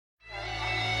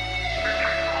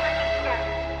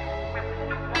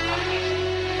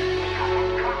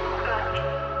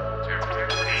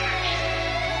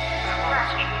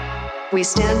We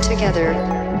stand together,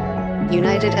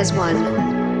 united as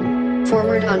one.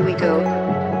 Forward on we go,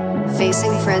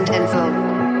 facing friend and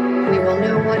foe. We will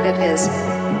know what it is.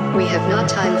 We have not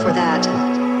time for that.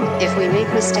 If we make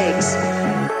mistakes,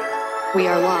 we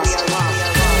are lost.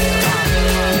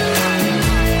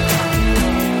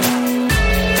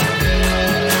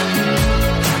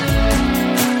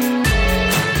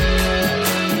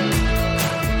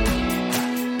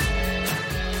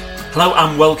 Hello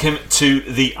and welcome to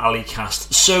the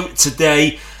Alleycast. So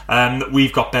today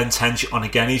we've got Ben Tench on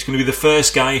again. He's going to be the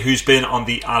first guy who's been on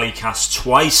the Alleycast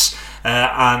twice,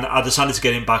 and I decided to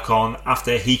get him back on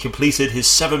after he completed his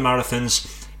 7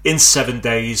 marathons in 7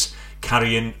 days,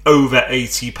 carrying over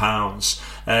 80 pounds,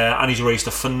 and he's raised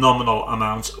a phenomenal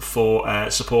amount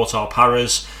for Support Our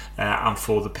Paras and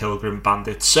for the Pilgrim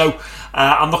Bandits. So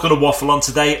I'm not going to waffle on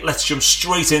today. Let's jump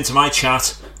straight into my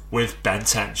chat with Ben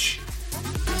Tench.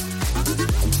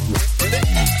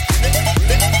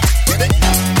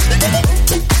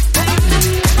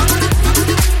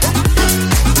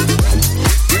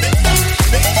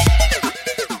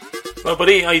 Hello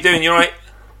buddy, how you doing? You alright?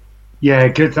 Yeah,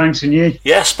 good, thanks, and you?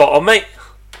 Yeah, spot on mate.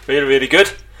 Really, really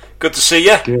good. Good to see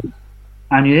you. Good.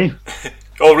 And you?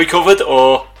 All recovered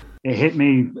or? It hit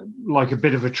me like a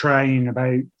bit of a train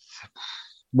about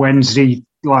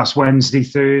last Wednesday,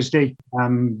 Thursday.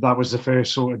 That was the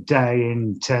first sort of day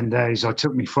in 10 days I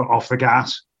took my foot off the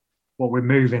gas. We're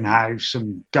moving house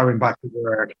and going back to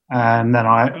work. And then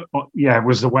it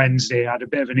was the Wednesday. I had a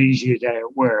bit of an easier day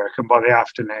at work. And by the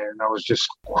afternoon, I was just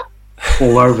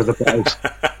all over the place.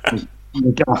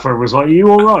 The gaffer was like, "Are you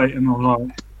all right?" And I'm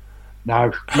like,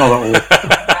 "No, not at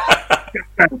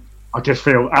all." I just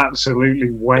feel absolutely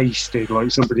wasted,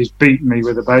 like somebody's beaten me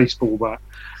with a baseball bat.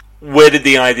 Where did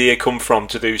the idea come from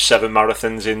to do 7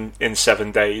 marathons in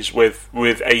 7 days with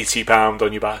 £80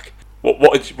 on your back?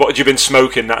 What had you been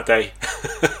smoking that day?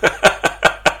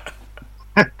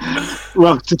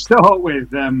 Well, to start with,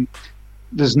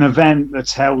 there's an event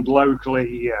that's held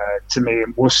locally to me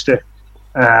in Worcester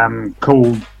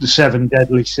called the 7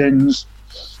 Deadly Sins.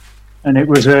 And it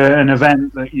was an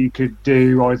event that you could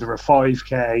do either a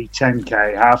 5K,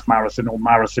 10K, half marathon or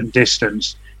marathon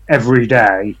distance every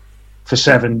day for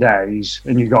 7 days.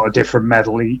 And you got a different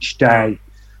medal each day.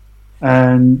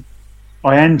 And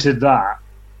I entered that.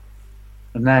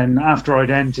 And then after I'd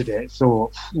entered it,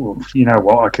 thought, well, you know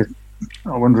what,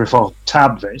 I wonder if I'll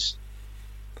tab this.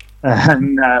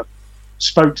 And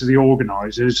spoke to the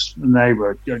organisers, and they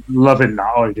were loving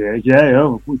that idea.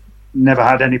 We've never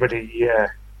had anybody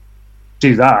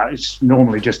do that. It's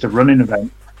normally just a running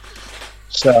event.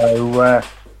 So,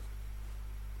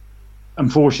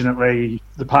 unfortunately,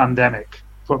 the pandemic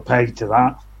put paid to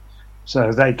that.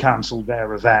 So they cancelled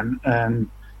their event, and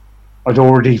I'd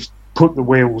already put the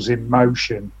wheels in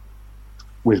motion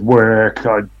with work.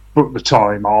 I'd booked the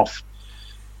time off.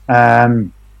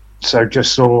 So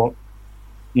just thought,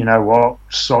 you know what,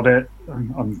 sod it,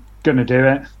 I'm going to do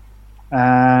it.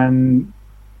 And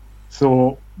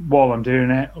thought, while I'm doing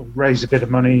it, I'll raise a bit of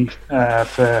money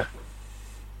for a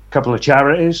couple of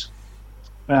charities.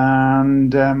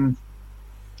 And the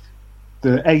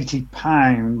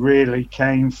 £80 really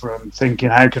came from thinking,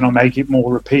 how can I make it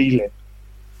more appealing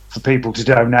for people to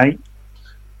donate?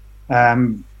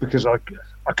 Because I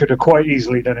could have quite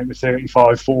easily done it with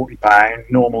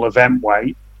 £35-40 normal event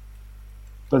weight.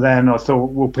 But then I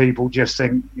thought, will people just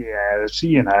think,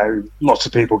 lots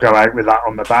of people go out with that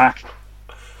on the back,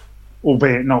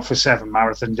 albeit not for 7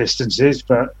 marathon distances.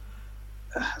 But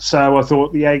so I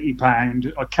thought the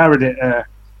 £80, I carried it a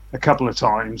couple of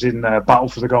times in the Battle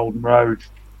for the Golden Road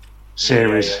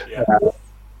series. Yeah.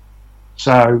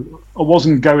 So I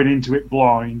wasn't going into it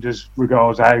blind as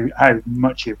regards how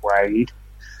much it weighed,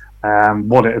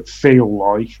 what it would feel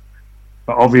like.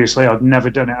 But obviously I'd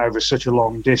never done it over such a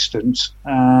long distance.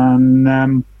 And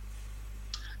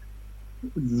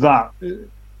that,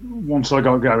 once I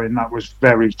got going, that was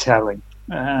very telling.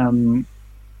 I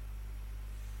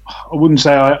wouldn't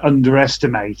say I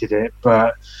underestimated it,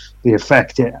 but the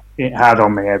effect it had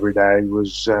on me every day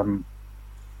was, in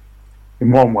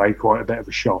one way, quite a bit of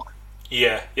a shock.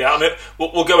 Yeah. I mean,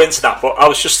 we'll go into that, but I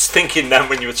was just thinking then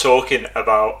when you were talking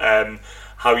about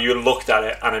how you looked at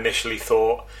it and initially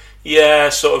thought, yeah,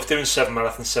 sort of doing 7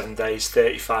 marathons, 7 days,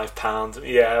 £35.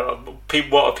 Yeah,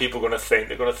 what are people going to think?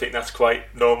 They're going to think that's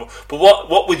quite normal. But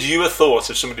what would you have thought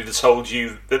if somebody had told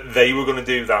you that they were going to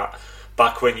do that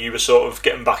back when you were sort of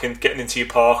getting into your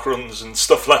park runs and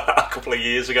stuff like that a couple of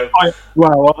years ago? I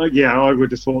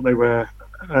would have thought they were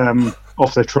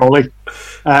off the trolley.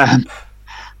 I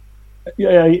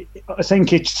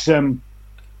think it's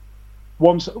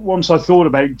once I thought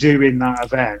about doing that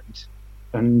event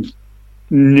and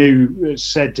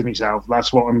said to myself,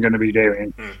 that's what I'm going to be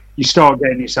doing. You start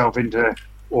getting yourself into,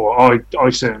 or I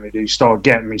certainly do, start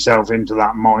getting myself into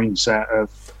that mindset of,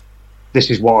 this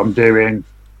is what I'm doing,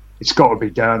 it's got to be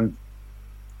done,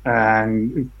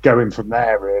 and going from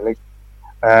there, really.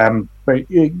 But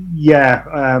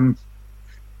yeah,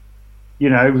 you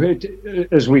know,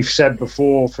 as we've said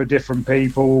before, for different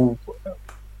people,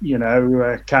 you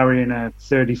know, carrying a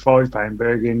 35-pound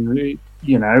Bergen,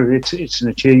 you know, it's an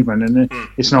achievement, and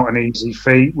it's not an easy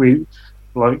feat. We,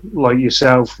 like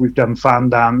yourself, we've done fan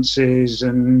dances,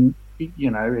 and you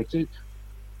know, it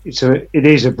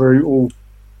is a brutal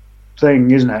thing,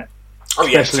 isn't it? Oh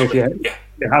yeah, especially if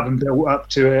you haven't built up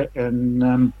to it,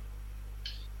 and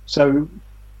so.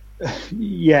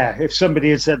 Yeah, if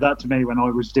somebody had said that to me when I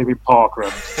was doing park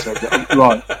runs, said,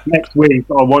 right, next week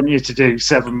I want you to do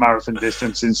 7 marathon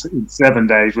distance in 7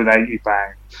 days with 80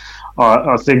 pounds,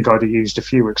 I think I'd have used a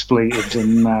few expletives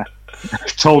and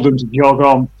told them to jog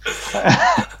on.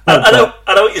 I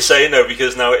know what you're saying though,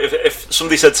 because now if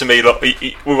somebody said to me, look,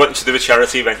 we want you to do a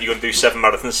charity event, you're going to do 7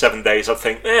 marathons 7 days, I'd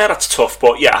think, yeah, that's tough,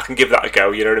 but yeah, I can give that a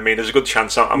go, you know what I mean? There's a good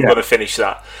chance I'm going to finish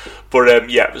that.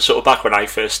 But yeah, sort of back when I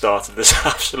first started, there's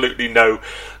absolutely no.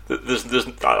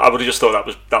 I would have just thought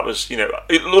that was you know,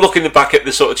 looking back at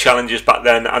the sort of challenges back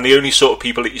then, and the only sort of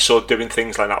people that you saw doing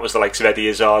things like that was the likes of Eddie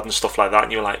Izzard and stuff like that,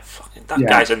 and you were like, fucking, that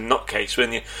guy's a nutcase,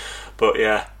 weren't you? But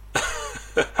yeah.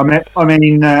 I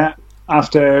mean,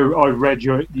 after I read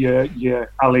your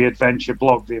Ali Adventure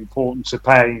blog, The Importance of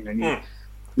Pain, and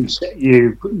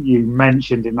you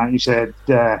mentioned in that, you said,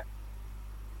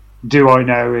 do I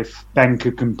know if Ben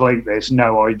could complete this?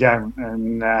 No, I don't,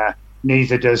 and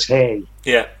neither does he.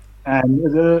 Yeah. And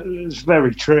it's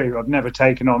very true. I've never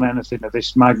taken on anything of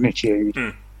this magnitude.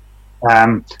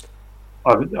 I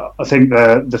think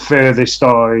the furthest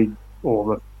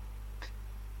the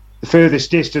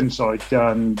furthest distance I'd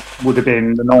done would have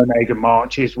been the Nijmegen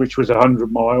Marches, which was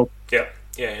 100 mile. Yeah.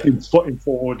 In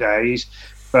 4 days,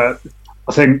 but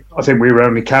I think we were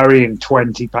only carrying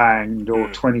 £20 or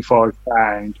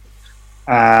 £25.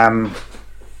 And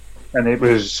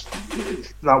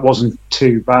that wasn't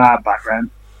too bad back then,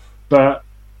 but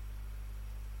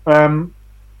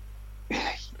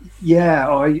yeah,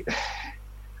 I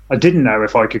didn't know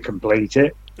if I could complete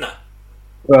it. No,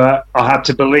 but I had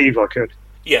to believe I could.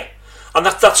 Yeah, and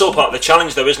that's all part of the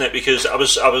challenge, though, isn't it? Because I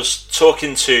was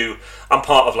talking to, I'm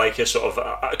part of like a sort of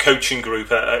a coaching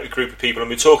group, a group of people, and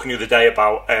we were talking the other day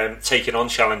about taking on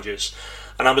challenges,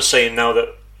 and I was saying now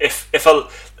that if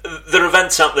there are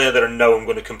events out there that I know I'm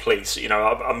going to complete. You know,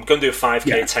 I'm going to do a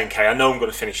 5k, 10k. I know I'm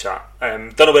going to finish that.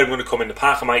 Don't know where I'm going to come in the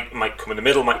park. I might come in the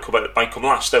middle. Might come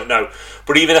last. Don't know.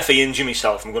 But even if I injure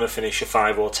myself, I'm going to finish a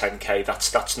 5 or 10k.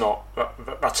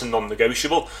 That's a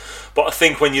non-negotiable. But I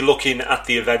think when you're looking at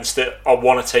the events that I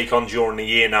want to take on during the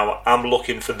year now, I'm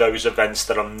looking for those events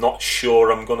that I'm not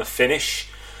sure I'm going to finish,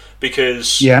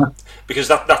 because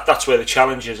that's where the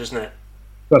challenge is, isn't it?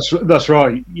 That's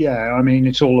right. Yeah, I mean,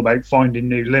 it's all about finding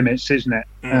new limits, isn't it?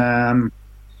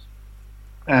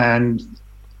 And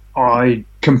I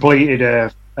completed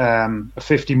a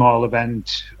 50-mile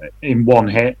event in one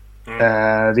hit,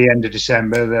 the end of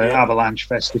December, the Avalanche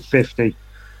Festive 50,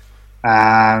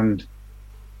 and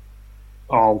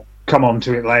I'll come on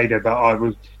to it later. But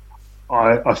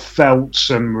I felt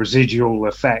some residual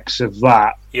effects of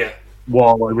that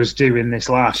while I was doing this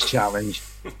last challenge,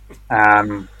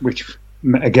 which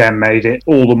again made it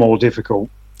all the more difficult,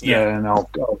 and I'll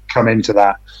come into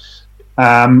that.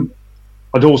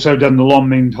 I'd also done the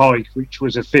Lonmin hike, which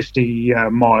was a 50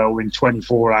 mile in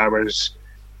 24 hours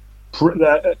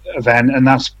event, and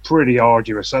that's pretty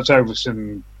arduous. That's over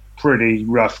some pretty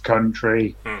rough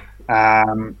country,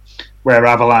 where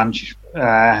Avalanche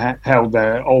held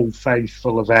their Old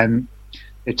Faithful event.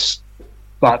 That's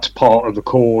part of the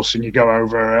course, and you go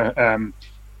over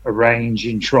a range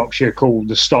in Shropshire called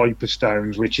the Stiper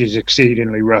Stones, which is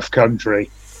exceedingly rough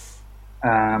country,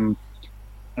 and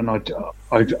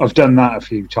I've done that a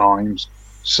few times.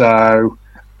 So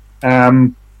I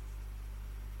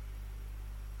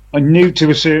knew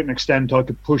to a certain extent I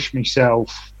could push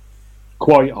myself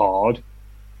quite hard,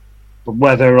 but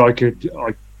whether I could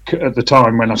at the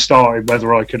time when I started,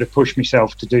 whether I could have pushed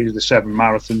myself to do the 7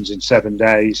 marathons in 7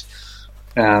 days,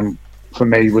 for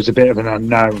me was a bit of an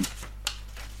unknown.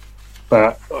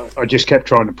 But I just kept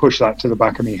trying to push that to the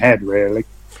back of my head, really.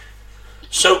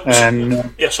 Sorry,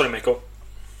 Michael.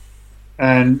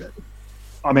 And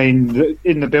I mean,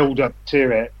 in the build-up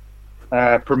to it,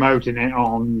 promoting it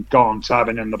on Garn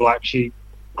Tavern and the Black Sheep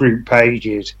group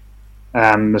pages,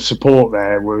 the support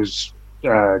there was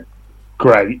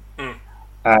great.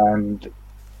 And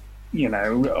you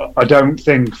know, I don't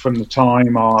think from the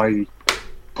time I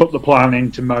put the plan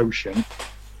into motion,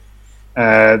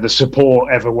 the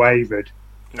support ever wavered.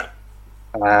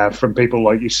 No. From people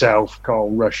like yourself,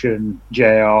 Carl Russian,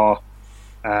 JR,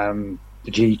 the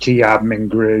GT admin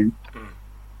group,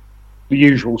 the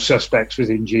usual suspects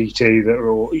within GT that are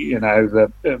all, you know,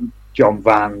 the John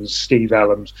Vans, Steve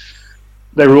Ellams,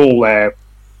 they're all there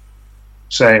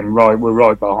saying, right, we're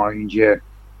right behind you,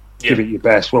 give it your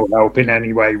best, we'll help in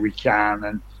any way we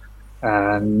can.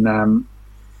 And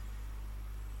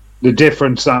the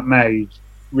difference that made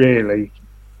really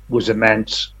was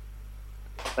immense.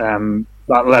 That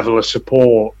level of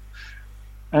support,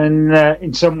 and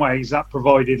in some ways that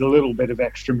provided a little bit of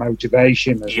extra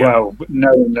motivation as well. But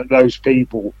knowing that those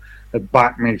people had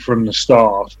backed me from the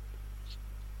start,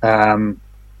 a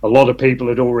lot of people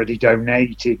had already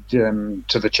donated to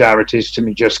the charities, to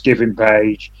me Just Giving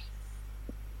page,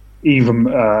 even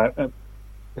a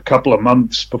couple of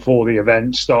months before the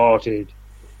event started.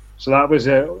 So that was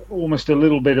almost a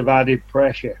little bit of added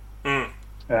pressure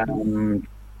to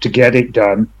get it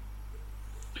done.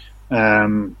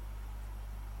 I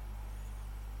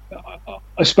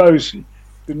suppose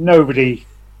nobody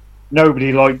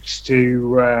likes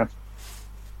to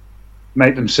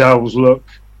make themselves look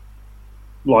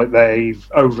like they've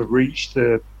overreached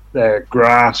their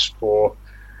grasp, or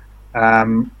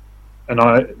the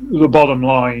bottom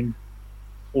line,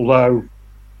 although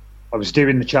I was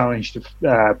doing the challenge to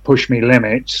push me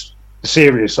limits, the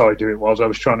serious side to it was I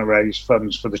was trying to raise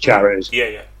funds for the charities.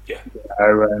 Yeah. You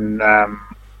know, and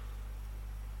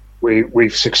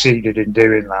we've succeeded in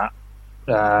doing that,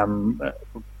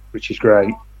 which is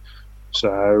great.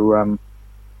 So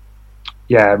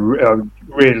I'm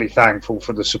really thankful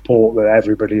for the support that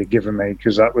everybody had given me,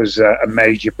 because that was a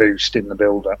major boost in the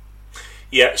build-up.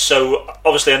 Yeah, so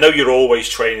obviously I know you're always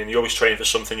training for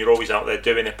something, you're always out there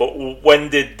doing it, but when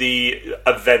did the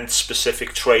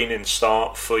event-specific training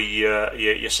start for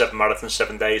your 7 marathon,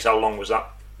 7 days? How long was that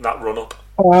run-up?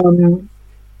 Well,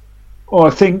 I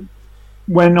think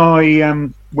when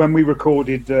we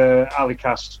recorded the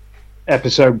Alicast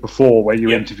episode before where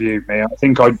you interviewed me, I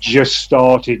think I just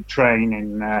started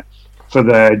training for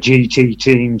the GT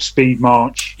team Speed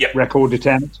March record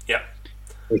attempt. Yeah.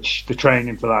 Which the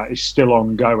training for that is still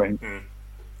ongoing.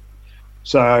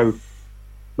 So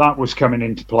that was coming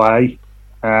into play,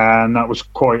 and that was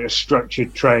quite a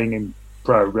structured training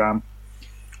program,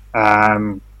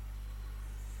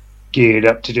 geared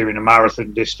up to doing a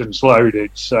marathon distance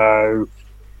loaded. So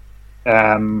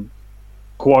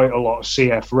quite a lot of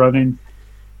CF running,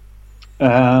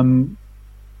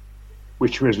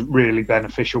 which was really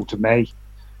beneficial to me,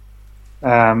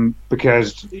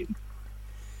 because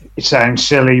it sounds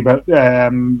silly, but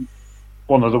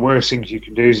one of the worst things you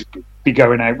can do is be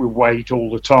going out with weight all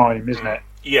the time, isn't it?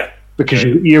 Yeah. Because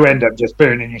you end up just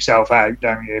burning yourself out,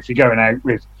 don't you? If you're going out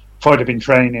with, if I'd have been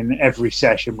training every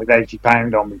session with 80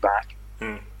 pound on my back,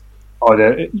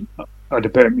 I'd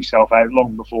have burnt myself out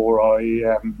long before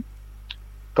I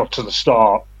got to the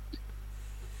start.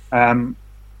 So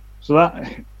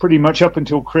that pretty much up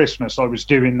until Christmas, I was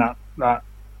doing that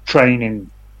training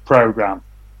program.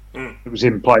 It was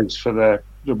in place for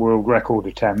the world record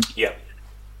attempt. Yeah.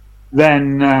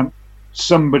 Then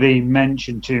somebody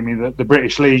mentioned to me that the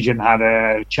British Legion had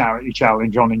a charity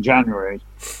challenge on in January,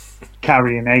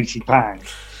 carrying 80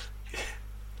 pounds.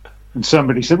 And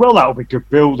somebody said, well, that'll be good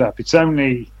build-up. It's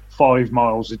only 5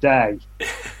 miles a day.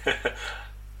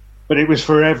 But it was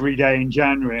for every day in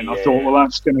January, and I thought, well,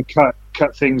 that's going to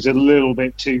cut things a little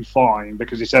bit too fine,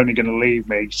 because it's only going to leave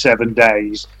me 7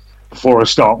 days before I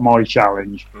start my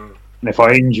challenge. And if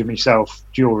I injure myself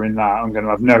during that, I'm going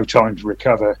to have no time to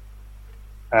recover,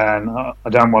 and I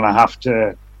don't want to have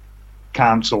to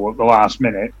cancel at the last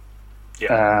minute,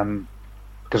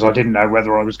 because I didn't know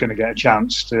whether I was going to get a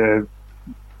chance to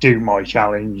do my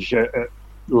challenge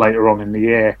later on in the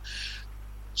year.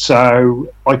 So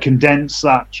I condensed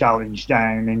that challenge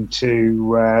down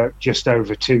into just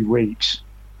over 2 weeks.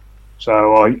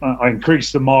 So I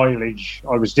increased the mileage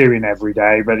I was doing every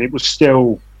day, but it was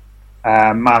still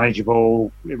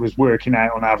manageable. It was working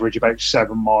out on average about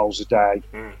 7 miles a day.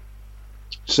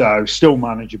 So still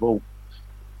manageable.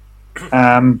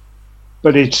 But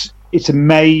it's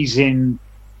amazing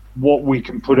what we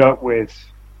can put up with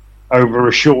over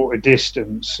a shorter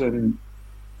distance. And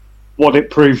what it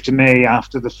proved to me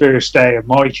after the first day of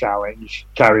my challenge,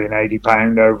 carrying 80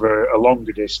 pound over a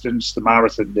longer distance, the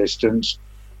marathon distance,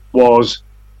 was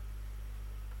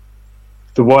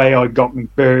the way I got my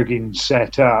Bergen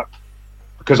set up,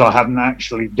 because I hadn't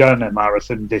actually done a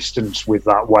marathon distance with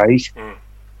that weight.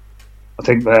 I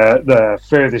think the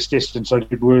furthest distance I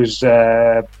did was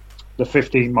the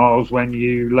 15 miles when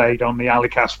you laid on the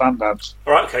Alicast Fan Dance.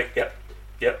 All right, okay, yeah.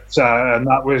 So, and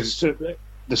that was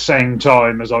the same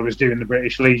time as I was doing the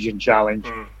British Legion Challenge.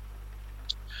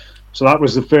 So that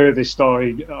was the furthest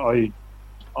I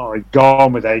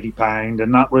gone with £80,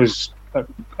 and that was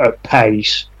at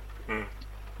pace.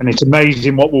 And it's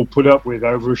amazing what we'll put up with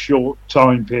over a short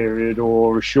time period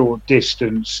or a short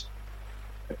distance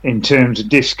in terms of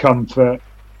discomfort,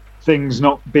 things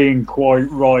not being quite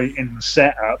right in the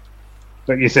setup,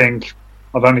 but you think,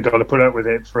 I've only got to put up with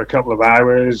it for a couple of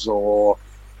hours or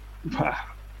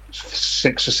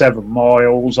 6 or 7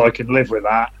 miles. I can live with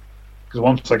that, because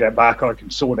once I get back, I can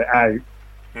sort it out.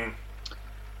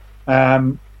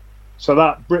 So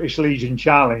that British Legion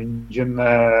Challenge and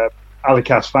the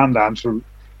Alicast Fan Dance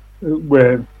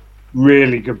were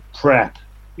really good prep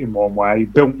in one way,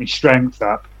 built my strength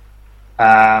up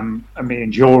and my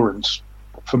endurance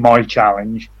for my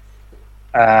challenge.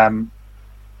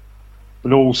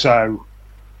 But also,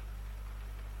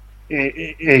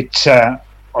 I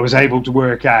was able to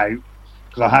work out,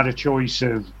 because I had a choice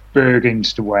of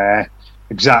Bergens to wear,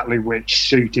 exactly which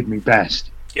suited me best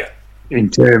in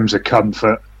terms of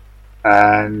comfort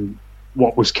and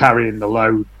what was carrying the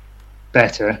load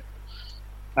better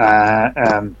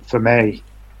for me.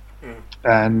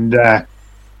 And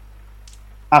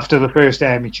after the first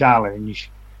Army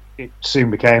Challenge, it soon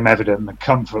became evident that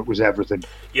comfort was everything.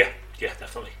 Yeah,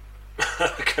 definitely. I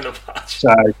can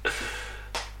imagine.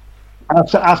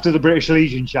 So after the British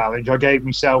Legion Challenge, I gave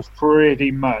myself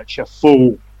pretty much a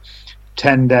full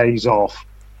 10 days off.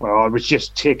 Well, I was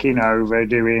just ticking over,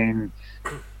 doing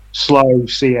slow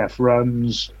CF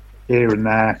runs here and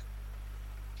there.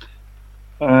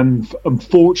 And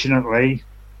unfortunately,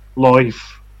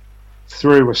 life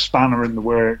threw a spanner in the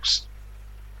works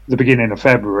the beginning of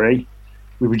February.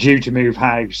 We were due to move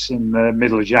house in the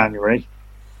middle of January.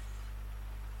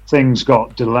 Things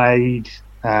got delayed.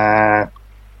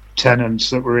 Tenants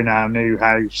that were in our new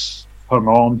house hung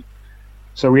on.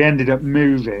 So we ended up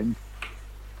moving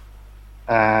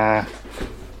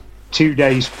 2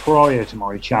 days prior to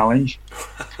my challenge,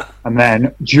 and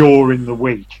then during the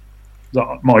week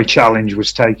that my challenge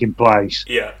was taking place.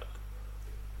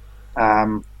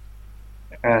 And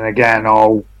again,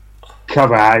 I'll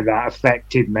cover how that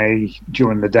affected me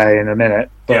during the day in a minute.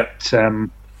 But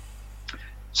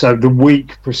so the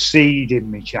week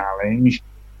preceding my challenge,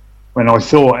 when I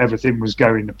thought everything was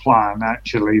going to plan,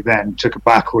 actually then took a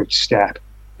backward step.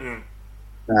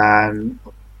 And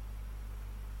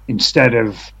instead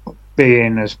of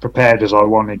being as prepared as I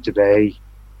wanted to be,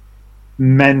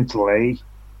 mentally,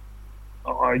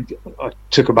 I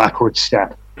took a backward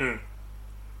step.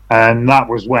 And that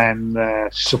was when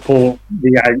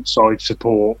the outside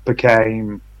support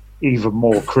became even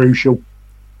more crucial.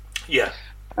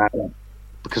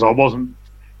 Because I wasn't,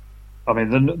 I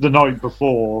mean, the night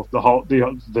before,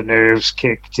 the nerves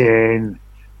kicked in,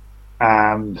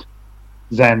 and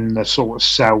then the sort of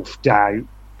self-doubt,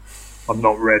 I'm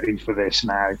not ready for this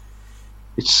now.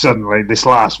 It's suddenly, this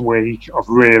last week, I've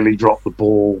really dropped the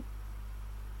ball.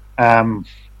 And,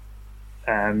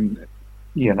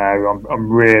 you know, I'm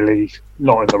really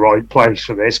not in the right place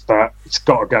for this, but it's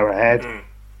got to go ahead.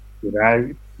 You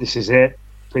know, this is it.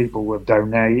 People have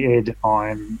donated.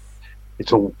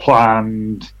 It's all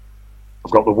planned.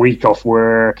 I've got the week off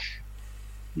work.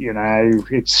 You know,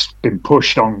 it's been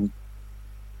pushed on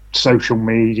social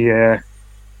media.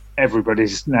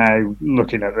 Everybody's now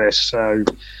looking at this, so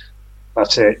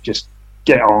that's it. Just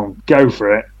get on, go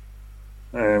for it,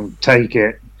 take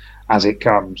it as it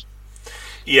comes.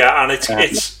 Yeah, and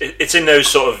it's in those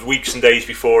sort of weeks and days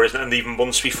before, isn't it, and even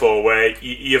months before, where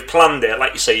you've planned it,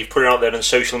 like you say, you've put it out there on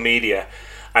social media,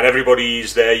 and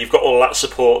everybody's there. You've got all that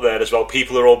support there as well.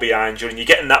 People are all behind you, and you're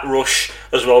getting that rush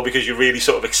as well because you're really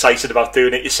sort of excited about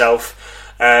doing it yourself.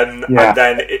 And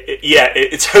then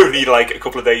it's only like a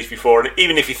couple of days before, and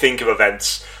even if you think of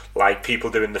events like people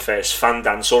doing the first fan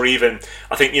dance, or even,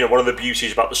 I think, you know, one of the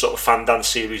beauties about the sort of fan dance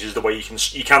series is the way you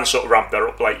can sort of ramp that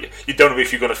up. Like, you don't know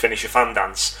if you're going to finish a fan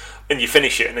dance, and you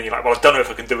finish it, and then you're like, well, I don't know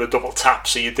if I can do a double tap,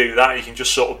 so you do that. You can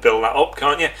just sort of build that up,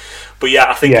 can't you? But yeah,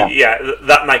 I think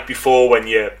that night before, when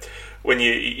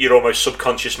your almost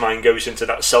subconscious mind goes into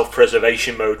that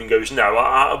self-preservation mode and goes, no,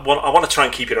 I want to try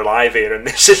and keep it alive here, and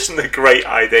this isn't a great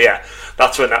idea.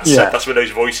 That's when that's when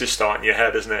those voices start in your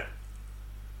head, isn't it?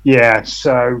 Yeah,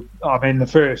 so, I mean, the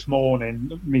first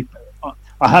morning,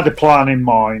 I had a plan in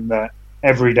mind that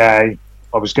every day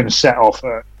I was going to set off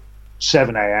at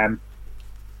 7 a.m.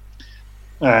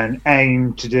 and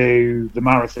aim to do the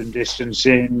marathon distance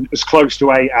in as close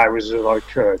to 8 hours as I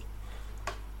could.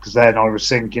 Because then I was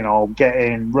thinking I'll get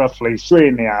in roughly 3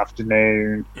 in the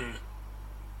afternoon,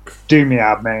 do my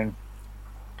admin,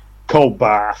 cold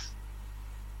bath,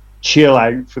 chill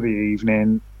out for the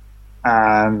evening,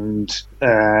 and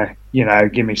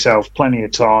give myself plenty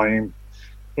of time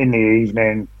in the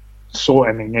evening,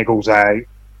 sorting my niggles out,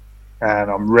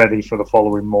 and I'm ready for the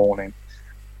following morning.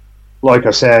 Like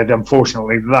I said,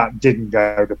 unfortunately, that didn't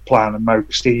go to plan, and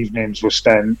most evenings were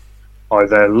spent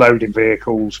either loading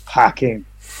vehicles, packing,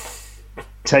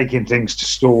 taking things to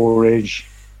storage,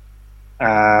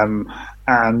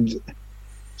 and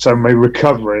so my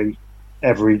recovery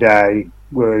every day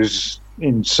was,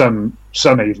 in some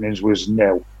evenings, was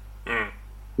nil. It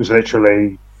was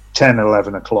literally 10,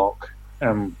 11 o'clock.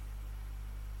 I'm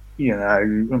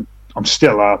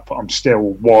still up. I'm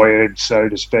still wired, so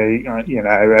to speak.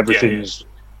 Everything's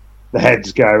the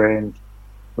head's going,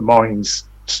 the mind's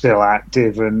still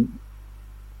active, and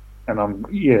I'm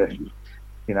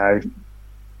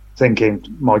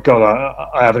thinking, my God,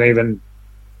 I haven't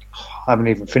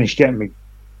even finished getting me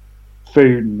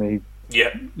food and me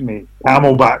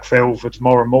Camelback fill for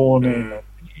tomorrow morning.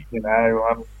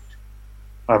 I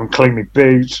haven't cleaned my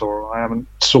boots, or I haven't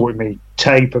sorted my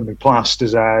tape and my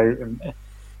plasters out,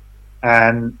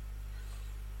 and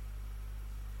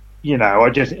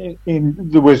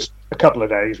there was a couple of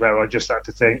days where I just had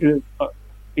to think.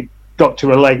 It got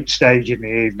to a late stage in the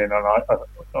evening,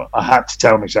 and I had to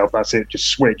tell myself, that's it, just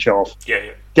switch off.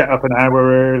 Get up an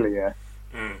hour earlier,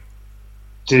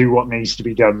 do what needs to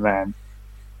be done then,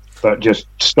 but just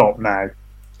stop now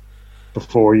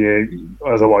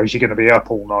otherwise you're going to be up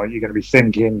all night, you're going to be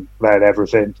thinking about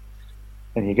everything,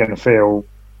 and you're going to feel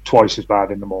twice as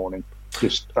bad in the morning.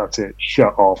 Just, that's it,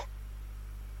 shut off.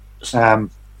 I've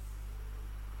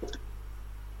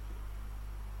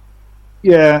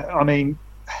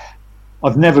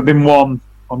never been one.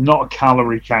 I'm not a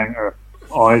calorie counter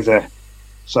either.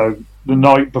 So the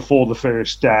night before the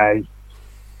first day,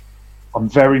 I'm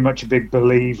very much a big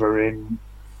believer in,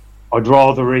 I'd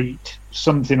rather eat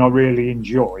something I really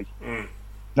enjoy,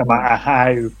 no matter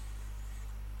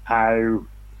how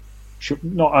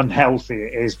not unhealthy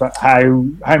it is, but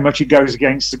how much it goes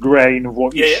against the grain of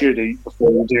what you should eat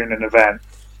before you're doing an event.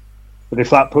 But if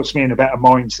that puts me in a better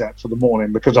mindset for the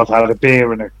morning, because I've had a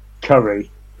beer and a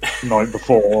curry the night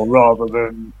before, rather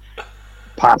than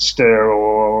pasta,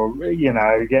 or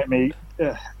get me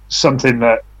something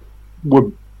that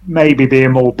would maybe be a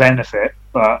more benefit,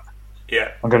 but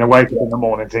I'm going to wake up in the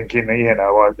morning thinking,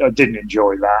 I didn't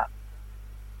enjoy that.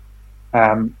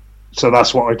 So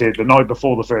that's what I did the night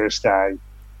before the first day.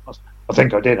 I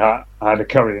think I did. I had a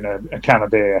curry and a can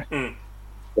of beer.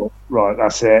 But, right,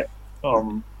 that's it.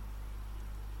 I'm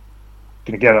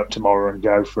going to get up tomorrow and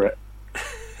go for it.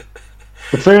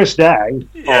 The first day,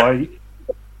 I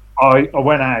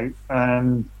went out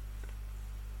and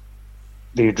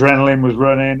the adrenaline was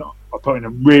running. I put in a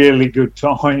really good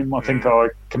time. I think I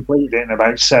completed it in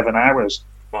about 7 hours.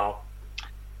 Wow.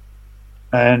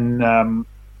 And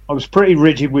I was pretty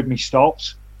rigid with my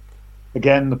stops.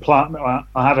 Again, the plan,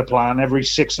 I had a plan. Every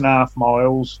 6.5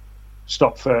 miles,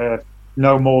 stop for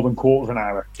no more than quarter of an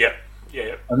hour. Yeah.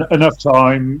 Enough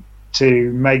time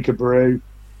to make a brew.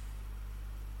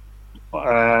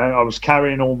 I was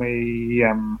carrying all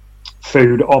my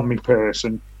food on my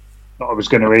person that I was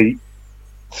going to eat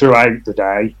throughout the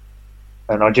day,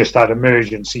 and I just had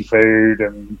emergency food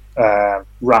and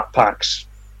wrap packs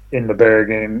in the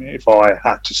Bergen if I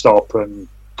had to stop and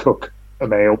cook a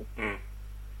meal.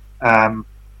 And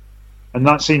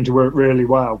that seemed to work really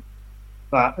well.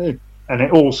 And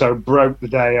it also broke the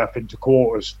day up into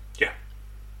quarters. Yeah.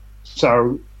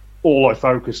 So all I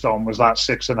focused on was that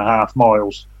 6.5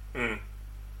 miles.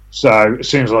 So as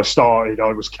soon as I started,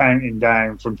 I was counting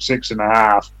down from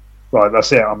 6.5. Right,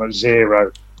 that's it, I'm at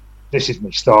 0. This is my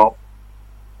stop.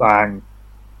 Bang.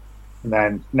 And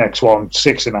then next one,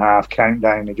 6.5,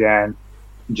 countdown again.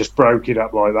 And just broke it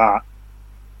up like that.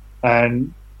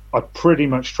 And I pretty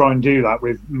much try and do that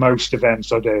with most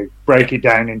events I do. Break it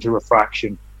down into a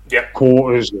fraction.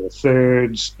 Quarters or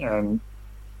thirds, and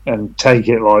take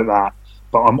it like that.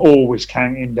 But I'm always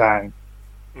counting down.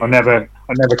 I never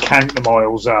count the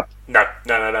miles up. No.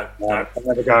 I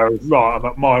never go, right, I'm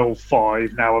at mile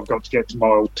 5, now I've got to get to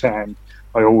mile 10.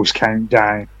 I always count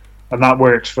down. And that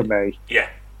works for me. Yeah.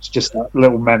 It's just that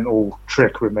little mental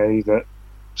trick with me that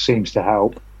seems to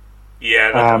help.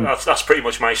 Yeah, that's pretty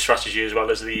much my strategy, as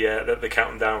well as the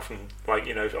counting down from,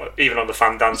 even on the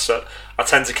fan dancer, I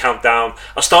tend to count down.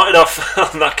 I started off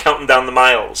on that counting down the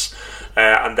miles,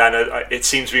 and then it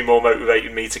seems to be more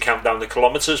motivating me to count down the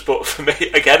kilometres. But for me,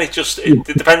 again, it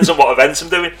depends on what events I'm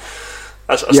doing.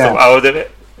 That's not how I did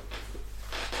it.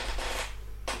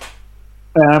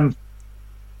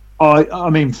 I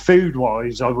mean, food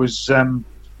wise, I was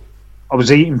I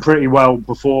was eating pretty well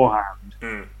beforehand,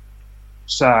 Mm.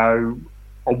 so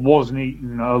I wasn't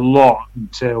eating a lot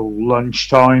until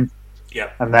lunchtime, Yeah.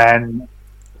 and then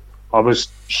I was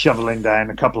shoveling down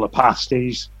a couple of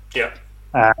pasties, Yeah.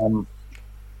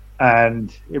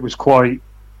 and it was quite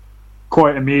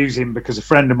amusing because a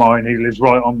friend of mine who lives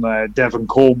right on the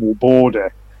Devon-Cornwall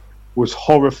border was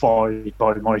horrified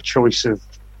by my choice of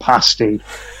pasty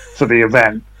for the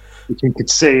event, which you could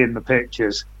see in the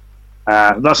pictures.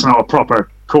 That's not a proper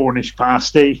Cornish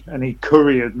pasty, and he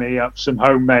couriered me up some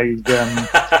homemade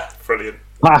Brilliant.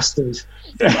 pasties.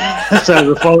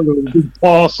 So the following big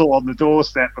parcel on the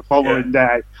doorstep the following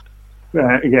day.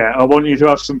 I want you to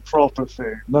have some proper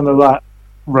food, none of that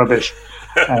rubbish,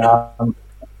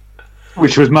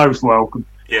 which was most welcome.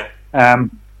 Yeah.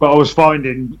 But I was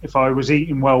finding if I was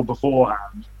eating well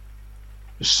beforehand,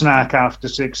 a snack after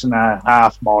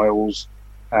 6.5 miles,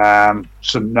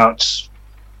 some nuts,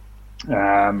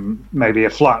 maybe a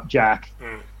flapjack,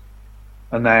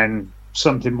 and then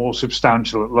something more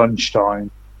substantial at lunchtime.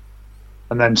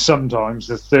 And then sometimes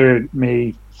the third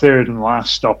and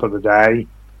last stop of the day,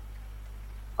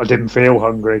 I didn't feel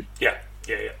hungry. Yeah.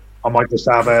 I might just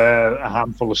have a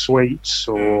handful of sweets,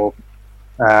 or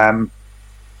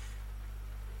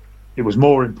it was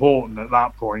more important at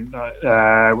that point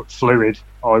fluid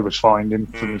I was finding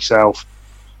for myself.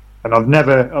 And I've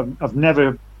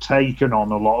never taken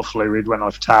on a lot of fluid when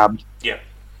I've tabbed. Yeah.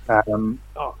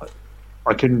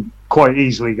 I can quite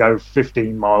easily go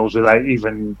 15 miles without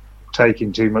even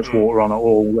taking too much water on at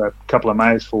all, a couple of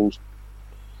mouthfuls.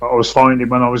 But I was finding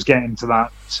when I was getting to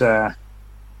that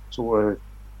sort of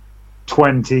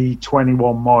 20,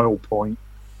 21 mile point,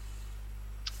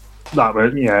 that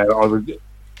was, I would,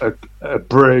 a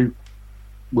brew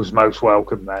was most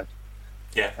welcome then.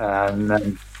 Yeah.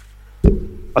 And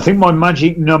I think my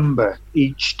magic number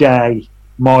each day,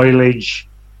 mileage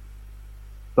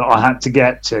that I had to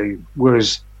get to,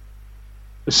 was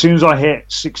as soon as I hit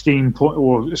 16 point,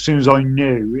 or as soon as I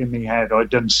knew in my head I'd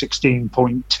done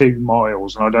 16.2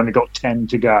 miles and I'd only got 10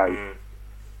 to go.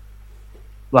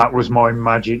 That was my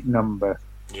magic number.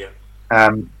 Yeah.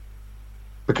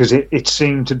 Because it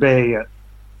seemed to be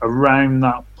around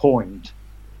that point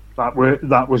that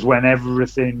was when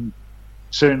everything,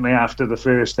 certainly after the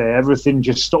first day, everything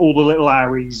just, all the little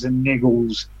owies and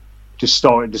niggles just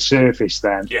started to surface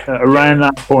then. Yeah. Around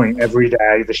that point every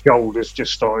day, the shoulders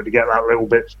just started to get that little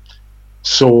bit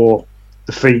sore,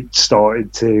 the feet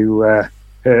started to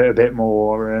hurt a bit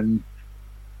more, and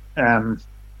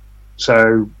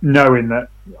so knowing that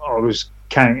I was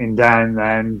counting down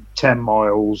then 10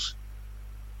 miles,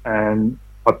 and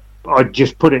I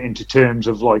just put it into terms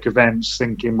of like events,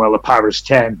 thinking, well, a Paris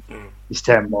 10 is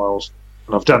 10 miles.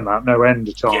 And I've done that no end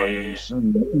of times,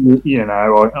 and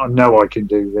I know I can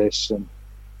do this,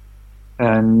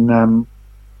 and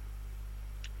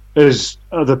as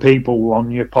other people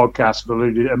on your podcast have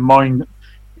alluded,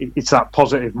 it's that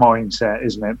positive mindset,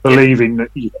 isn't it? Believing that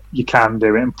you can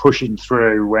do it and pushing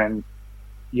through when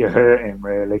you're hurting,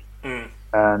 really,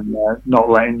 and not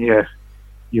letting your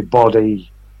body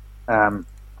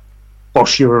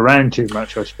boss you around too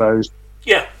much, I suppose.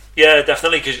 Yeah,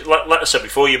 definitely. Because, like I said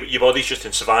before, your body's just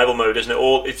in survival mode, isn't it?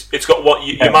 It's got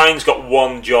your mind's got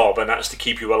one job, and that's to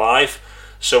keep you alive.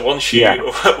 So once you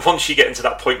get into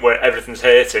that point where everything's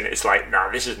hurting, it's like,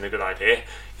 nah, this isn't a good idea.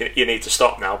 You need to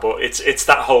stop now. But it's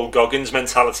that whole Goggins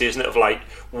mentality, isn't it? Of like,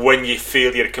 when you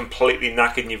feel you're completely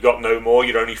knackered and you've got no more,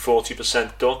 you're only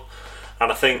 40% done.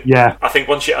 And I think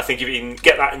if you can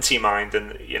get that into your mind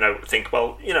and think,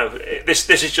 well, this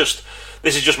is just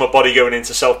my body going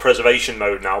into self-preservation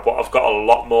mode now, but I've got a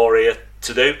lot more here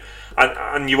to do.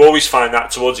 And you always find that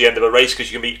towards the end of a race,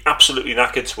 because you can be absolutely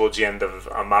knackered towards the end of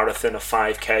a marathon, a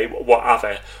 5k,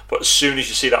 whatever. But as soon as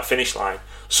you see that finish line,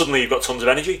 suddenly you've got tons of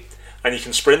energy and you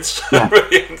can sprint at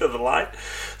the end of the line.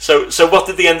 So what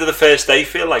did the end of the first day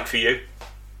feel like for you?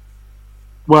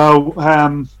 Well,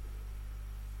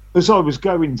 as I was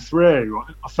going through,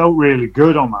 I felt really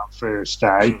good on that first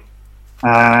day.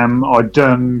 I'd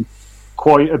done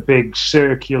quite a big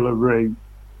circular route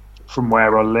from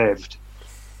where I lived,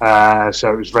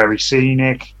 so it was very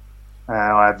scenic.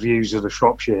 I had views of the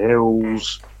Shropshire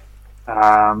Hills.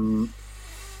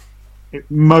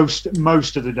 Most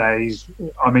of the days,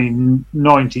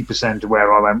 90% of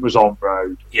where I went was on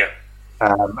road. Yeah.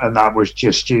 And that was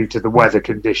just due to the weather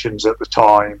conditions at the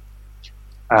time.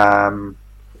 And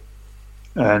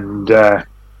the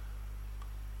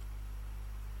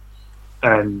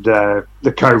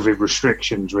COVID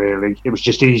restrictions, really. It was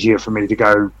just easier for me to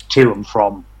go to and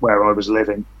from where I was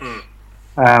living.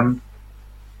 About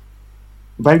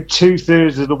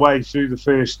 2/3 of the way through the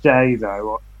first day,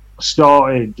 though, I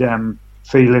started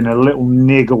feeling a little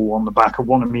niggle on the back of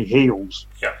one of my heels.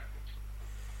 Yeah.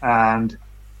 And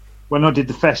when I did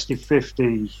the Festive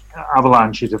 50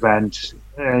 Avalanches event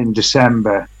in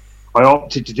December, I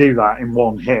opted to do that in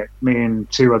one hit. Me and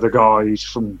two other guys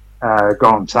from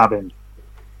Gone Tabbing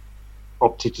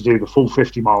opted to do the full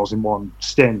 50 miles in one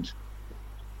stint.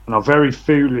 And I very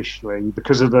foolishly,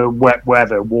 because of the wet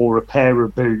weather, wore a pair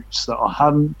of boots that I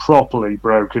hadn't properly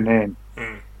broken in.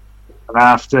 And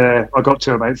after I got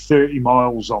to about 30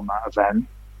 miles on that event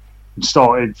and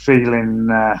started feeling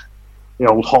the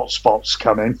old hot spots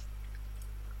coming,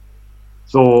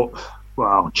 thought,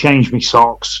 well, changed my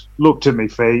socks, looked at my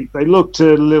feet. They looked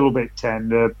a little bit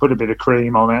tender, put a bit of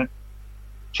cream on it,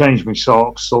 changed my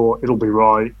socks, thought it'll be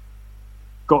right.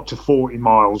 Got to 40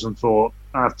 miles and thought,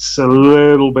 that's a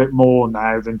little bit more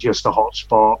now than just a hot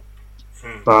spot.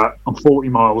 But I'm 40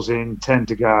 miles in, 10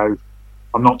 to go.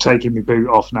 I'm not taking my boot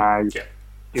off now. Yeah.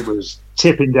 It was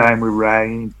tipping down with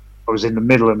rain. I was in the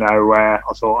middle of nowhere.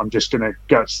 I thought, I'm just going to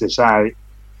guts this out.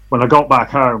 When I got back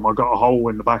home, I got a hole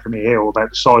in the back of my heel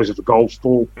about the size of a golf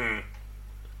ball. And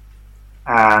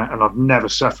I've never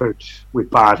suffered with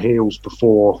bad heels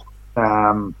before.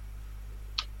 So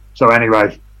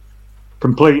anyway,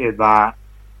 completed that.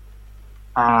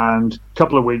 And a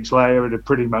couple of weeks later, it had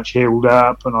pretty much healed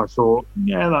up. And I thought,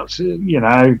 yeah, that's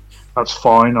that's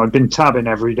fine. I'd been tabbing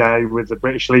every day with the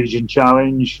British Legion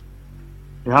Challenge.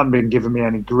 It hadn't been giving me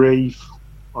any grief.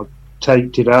 I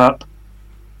taped it up.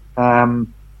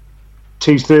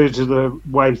 2/3 of the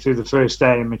way through the first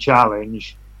day in my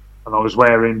challenge, and I was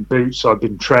wearing boots I'd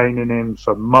been training in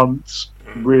for months,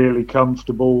 really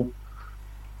comfortable.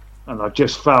 And I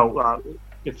just felt that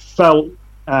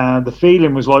the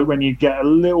feeling was like when you get a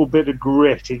little bit of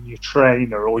grit in your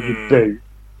trainer or your boot,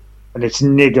 and it's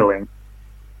niggling.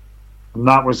 And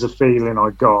that was the feeling I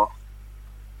got.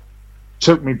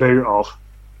 Took my boot off,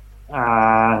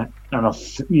 and I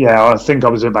think I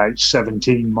was about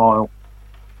 17 mile,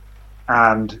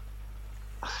 and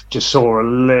just saw a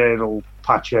little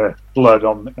patch of blood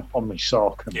on my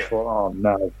sock, and thought, oh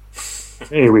no,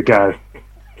 here we go.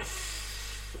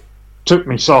 Took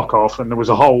my sock off, and there was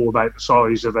a hole about the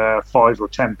size of a 5 or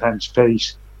 10 pence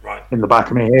piece in the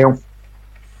back of my heel.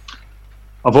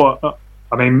 I thought,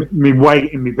 my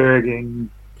weight in my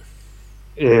Bergen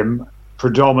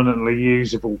predominantly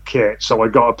usable kit, so I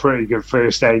got a pretty good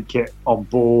first aid kit on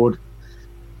board.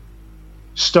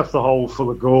 Stuffed the hole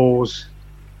full of gauze,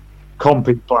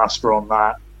 comping plaster on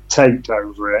that, taped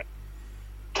over it,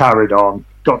 carried on,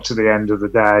 got to the end of the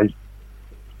day,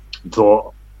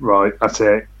 thought, right, that's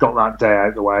it, got that day out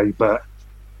of the way. But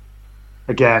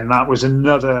again, that was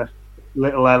another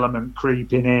little element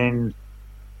creeping in.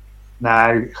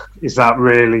 Now, is that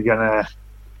really going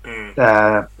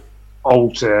to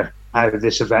alter how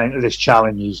this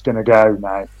challenge is going to go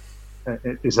now?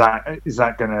 Is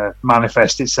that going to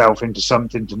manifest itself into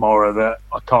something tomorrow that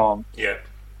I can't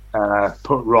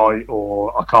put right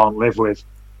or I can't live with?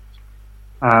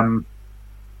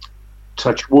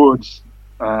 Touch wood.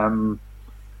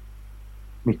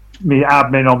 Me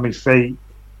admin on my feet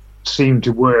seemed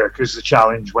to work as the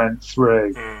challenge went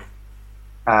through.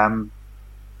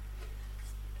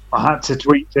 I had to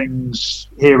tweak things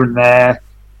here and there.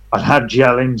 I'd had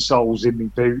gel insoles in my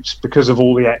boots because of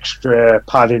all the extra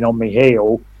padding on my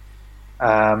heel.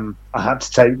 I had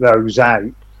to take those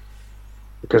out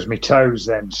because my toes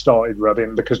then started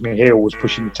rubbing because my heel was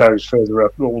pushing my toes further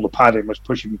up. All the padding was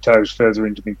pushing my toes further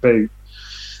into my boot.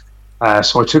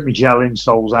 So I took my gel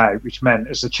insoles out, which meant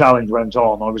as the challenge went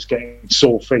on, I was getting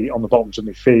sore feet on the bottoms of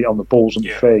my feet, on the balls of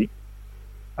my feet.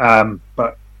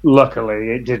 But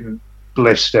luckily, it didn't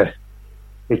blister.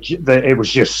 It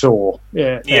was just sore,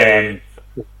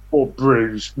 or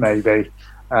bruised maybe,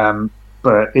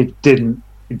 but it didn't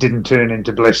turn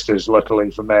into blisters.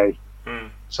 Luckily for me,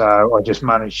 so I just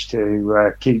managed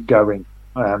to keep going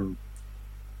on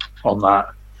that.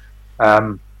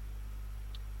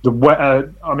 The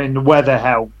weather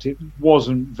helped. It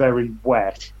wasn't very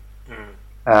wet,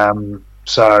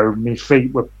 so my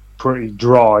feet were pretty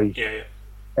dry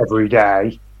every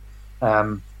day.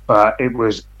 But it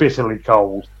was bitterly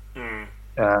cold.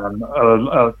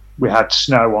 We had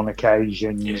snow on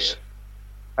occasions,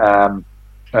 and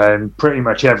pretty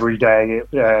much every day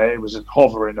it was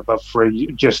hovering above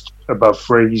just above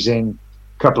freezing.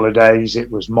 A couple of days it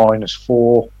was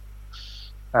 -4,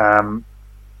 and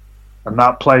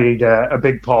that played a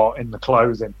big part in the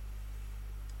clothing.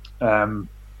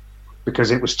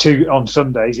 Because it was on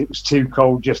Sundays it was too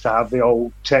cold just to have the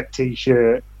old tech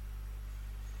t-shirt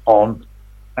on.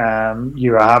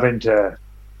 You were having to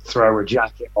throw a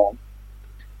jacket on.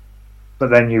 but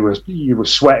then you were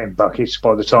sweating buckets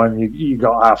by the time you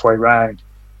got halfway round.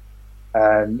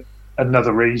 And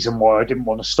another reason why I didn't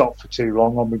want to stop for too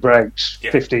long on my brakes,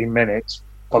 15 minutes.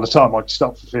 By the time I'd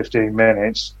stopped for 15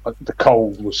 minutes, the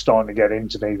cold was starting to get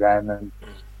into me then, and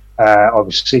I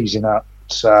was seizing up.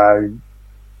 So,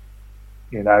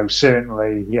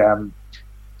 certainly the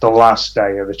last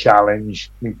day of the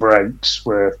challenge, my brakes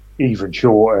were even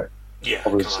shorter. Yeah, I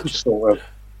was sort of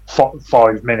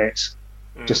 5 minutes,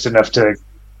 just enough to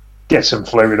get some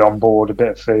fluid on board, a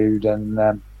bit of food,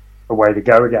 and away to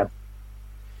go again.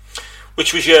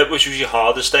 Which was your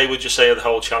hardest day, would you say, of the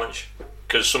whole challenge?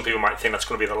 Because some people might think that's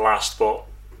going to be the last, but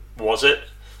was it?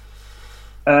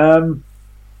 No,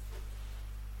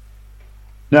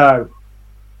 I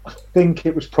think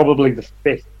it was probably the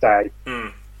 5th day,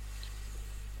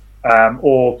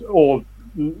 or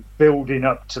building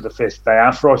up to the 5th day.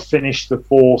 After I finished the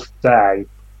 4th day,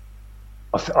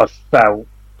 I felt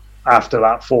after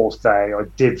that 4th day I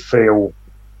did feel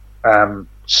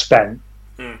spent.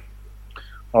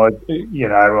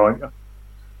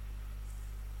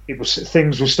 It was,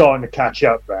 things were starting to catch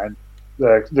up then.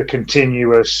 The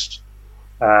continuous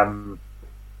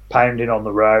pounding on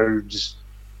the roads,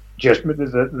 just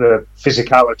the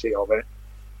physicality of it.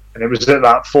 And it was at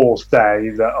that 4th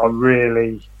day that I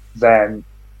really then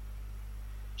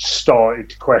started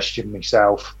to question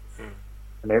myself.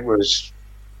 And it was,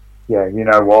 you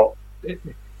know what,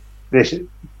 this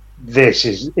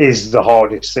is the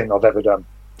hardest thing I've ever done.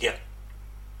 Yeah.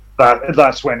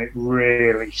 That's when it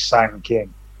really sank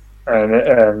in.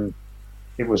 And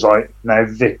it was like, now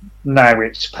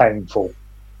it's painful.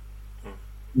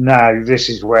 Now this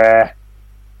is where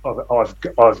I've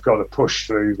got to push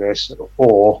through this,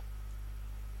 or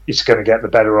it's going to get the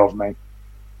better of me.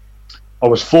 I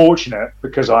was fortunate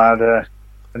because I had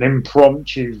an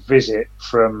impromptu visit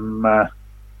from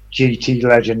GT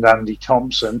legend Andy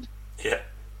Thompson. Yeah,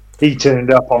 he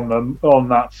turned up on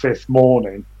that 5th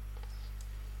morning,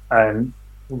 and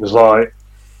it was like,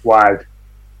 wow.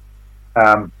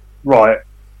 Right,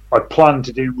 I planned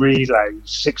to do relays,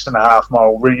 6.5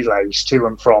 mile relays to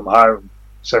and from home,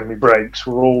 so my brakes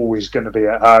were always going to be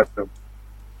at home,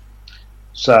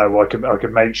 so I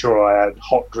could make sure I had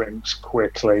hot drinks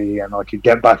quickly, and I could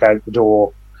get back out the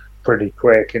door pretty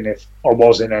quick. And if I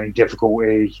was in any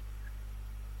difficulty,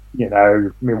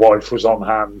 my wife was on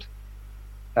hand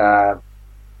to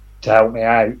help me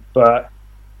out. But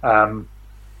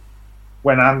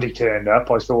when Andy turned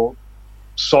up, I thought,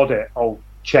 sod it, I'll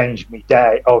change my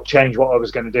day, I'll change what I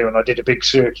was going to do. And I did a big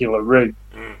circular route.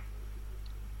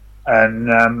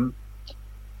 And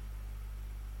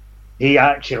he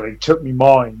actually took my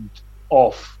mind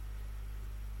off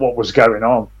what was going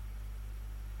on,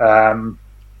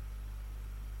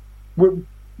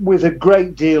 with a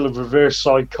great deal of reverse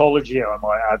psychology, I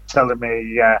might add, telling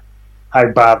me how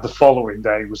bad the following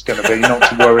day was going to be, not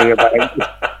to worry about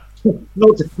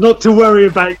not to worry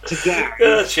about today.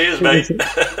 Yeah, cheers, mate.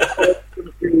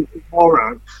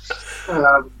 Tomorrow.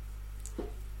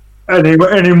 And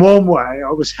in one way,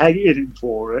 I was hating him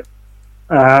for it.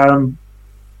 But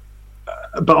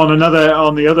on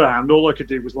the other hand, all I could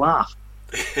do was laugh.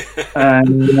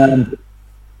 And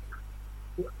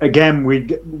again, we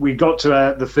got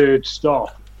to the 3rd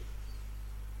stop,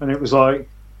 and it was like,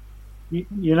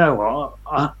 you know what?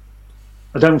 I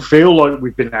don't feel like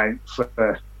we've been out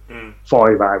for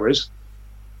 5 hours.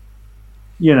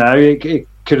 It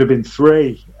could have been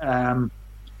 3. And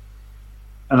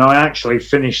I actually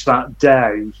finished that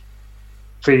day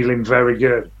feeling very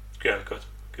good. Yeah, good.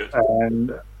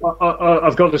 And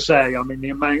I've got to say, I mean,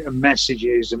 the amount of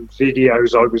messages and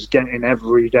videos I was getting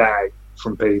every day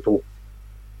from people,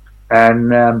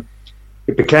 and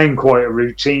it became quite a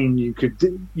routine.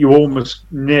 You almost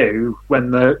knew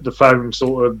when the phone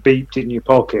sort of beeped in your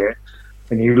pocket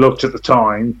and you looked at the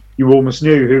time, you almost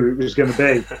knew who it was going to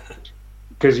be,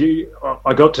 because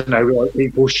I got to know like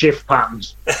people's shift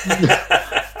patterns.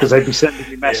 Because they'd be sending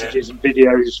me messages and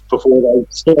videos before they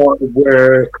started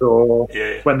work, or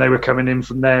when they were coming in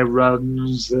from their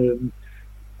runs, and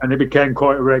it became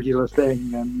quite a regular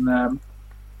thing, and that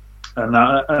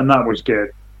was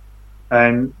good.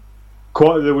 And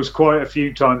there was quite a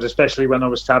few times, especially when I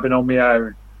was tabbing on my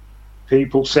own,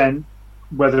 people sent,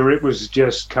 whether it was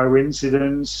just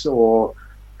coincidence or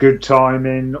good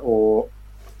timing,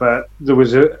 but there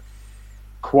was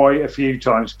quite a few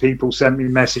times people sent me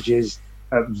messages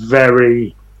at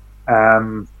very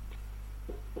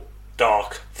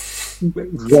dark,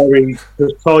 very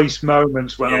precise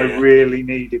moments when I really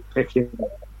needed picking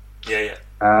up.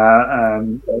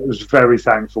 And I was very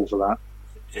thankful for that.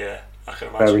 Yeah, I can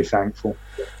imagine. Very thankful.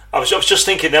 I was just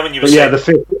thinking then when you were saying... the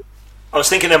 5th. I was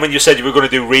thinking then when you said you were going to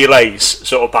do relays,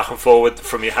 sort of back and forward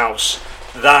from your house,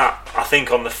 that I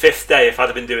think on the 5th day, if I'd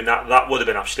have been doing that, that would have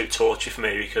been absolute torture for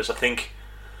me, because I think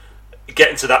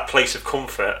getting to that place of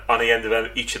comfort on the end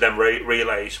of each of them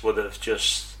relays would have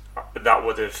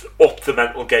upped the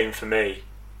mental game for me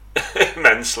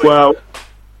immensely. Well,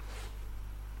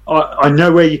 I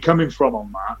know where you're coming from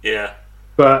on that. Yeah.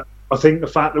 But I think the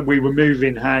fact that we were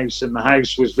moving house and the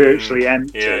house was virtually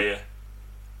empty. Yeah.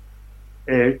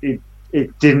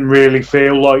 It didn't really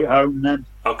feel like home then.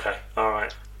 Okay, all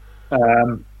right.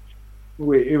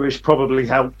 It was probably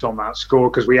helped on that score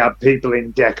because we had people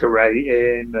in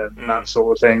decorating and that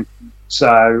sort of thing.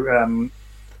 So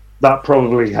that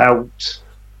probably helped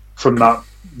from that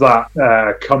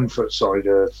comfort side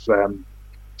of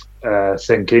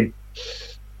thinking.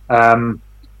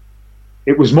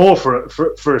 It was more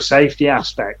for a safety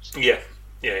aspect. Yeah.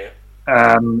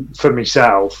 For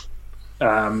myself,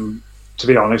 to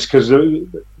be honest, because a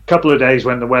couple of days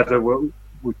when the weather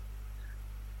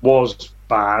was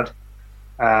bad,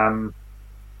 and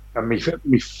my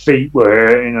feet were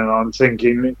hurting, and I'm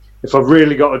thinking, if I've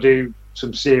really got to do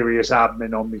some serious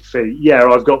admin on my feet, yeah,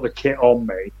 I've got the kit on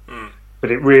me, but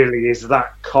it really is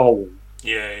that cold.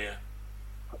 Yeah.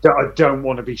 I don't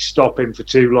want to be stopping for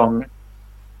too long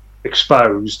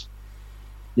exposed,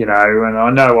 and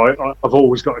I know I've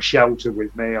always got a shelter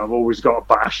with me. I've always got a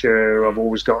basher. I've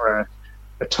always got a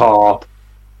tarp.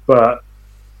 But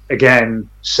again,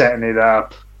 setting it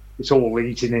up, it's all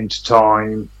eating into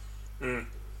time.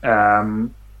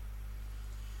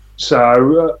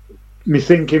 So me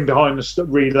thinking behind the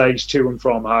relays to and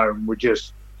from home were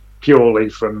just purely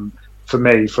for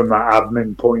me from that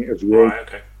admin point of view. Right,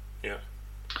 okay. Yeah.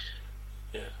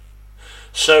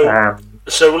 So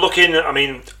looking at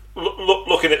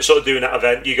sort of doing that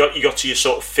event, you got to your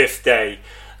sort of 5th day,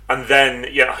 and then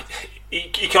you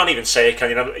can't even say it,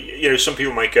 can you? Some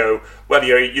people might go, well,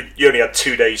 you only had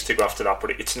 2 days to go after that,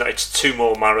 but it's 2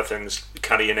 more marathons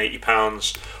carrying 80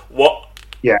 pounds. What?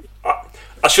 Yeah.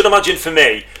 I should imagine for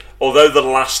me, although the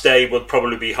last day would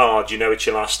probably be hard, it's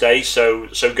your last day. So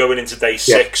going into day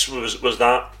 6 was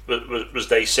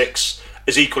day 6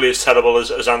 as equally as terrible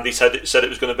as Andy said it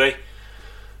was going to be.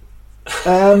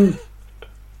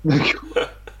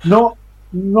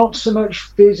 Not so much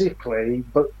physically,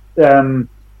 but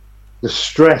the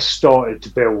stress started to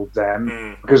build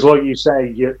then, because like you say,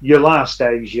 your last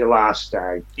day is your last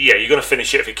day. Yeah, you're going to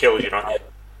finish it if it kills you, aren't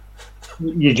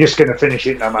you? You're just going to finish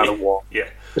it no matter what. Yeah.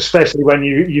 Especially when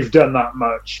you've done that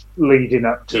much leading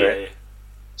up to it. Yeah.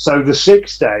 So the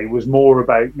 6th day was more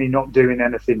about me not doing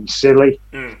anything silly,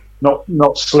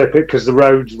 not slip it, because the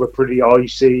roads were pretty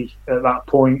icy at that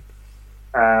point.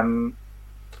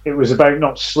 It was about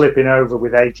not slipping over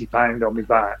with 80 pound on my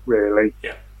back, really.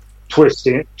 Yeah.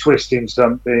 Twisting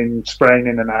something,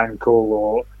 spraining an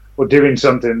ankle, or doing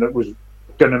something that was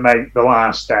going to make the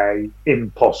last day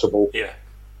impossible. Yeah.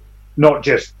 Not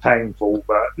just painful,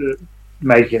 but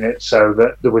making it so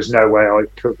that there was no way I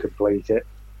could complete it.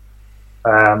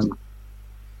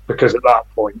 Because at that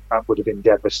point, that would have been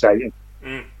devastating.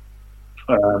 I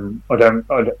don't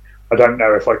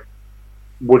know if I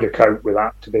would have coped with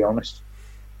that, to be honest.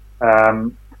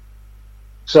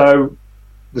 So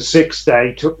the 6th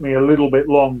day took me a little bit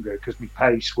longer because my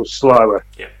pace was slower.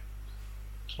 Yeah.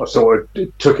 I sort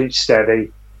of took it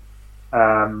steady.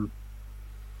 And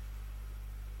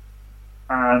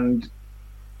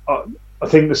I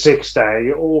think the 6th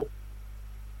day,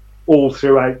 all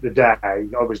throughout the day,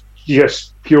 I was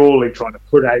just purely trying to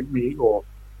put out me, or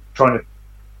trying to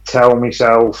tell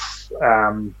myself,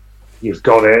 you've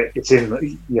got it, it's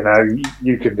in,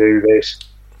 you can do this.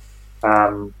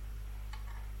 I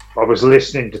was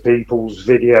listening to people's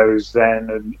videos then,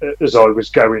 and as I was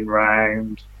going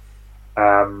round,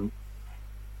 and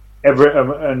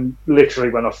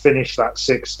literally when I finished that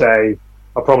 6th day,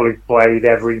 I probably played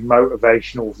every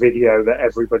motivational video that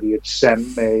everybody had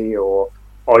sent me, or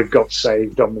I got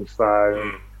saved on my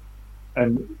phone,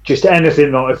 and just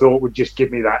anything that I thought would just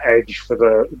give me that edge for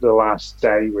the last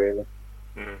day, really.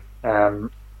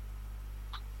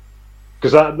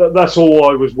 Because that's all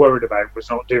I was worried about, was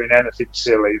not doing anything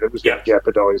silly that was going to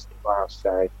jeopardise the last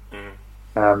day.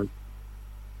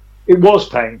 It was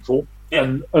painful,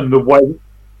 and the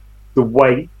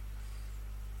weight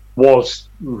was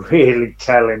really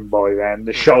telling by then.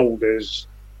 The shoulders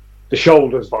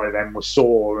by then were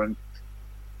sore, and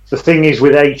the thing is,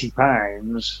 with 80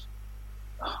 pounds,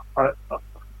 I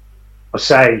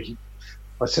say,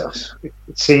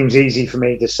 it seems easy for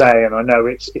me to say, and I know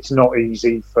it's not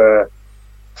easy for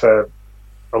a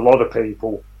lot of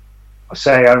people. I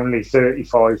say only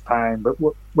 35 pound, but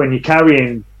when you're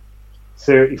carrying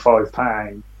 35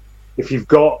 pound, if you've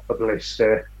got a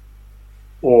blister,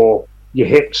 or your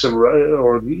hips are,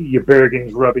 or your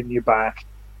Bergen's rubbing your back,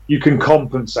 you can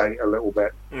compensate a little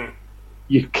bit.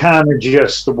 You can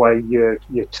adjust the way you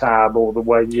tab or the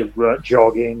way you're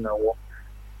jogging, or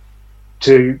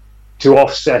to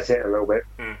offset it a little bit.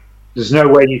 There's no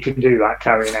way you can do that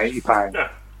carrying £80. No,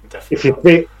 if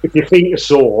your feet are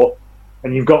sore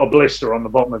and you've got a blister on the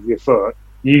bottom of your foot,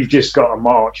 you've just got to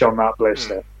march on that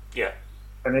blister. Yeah,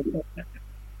 and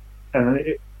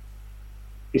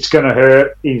it's going to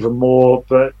hurt even more,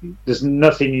 but there's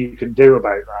nothing you can do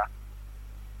about that.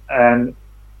 And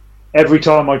every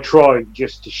time I tried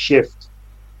just to shift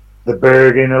the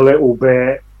Bergen a little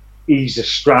bit, ease the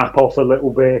strap off a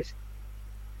little bit,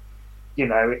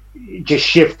 it just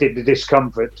shifted the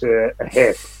discomfort to a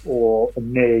hip or a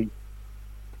knee.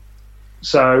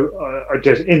 So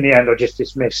in the end, I just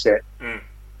dismissed it.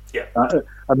 Yeah,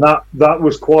 and that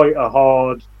was quite a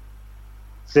hard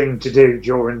thing to do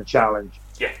during the challenge.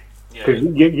 Yeah, because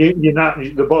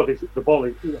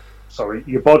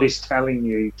your body's telling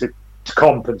you to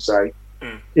compensate,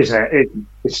 isn't it?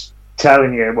 It's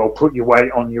telling you, well, put your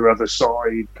weight on your other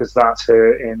side because that's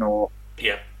hurting, or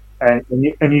and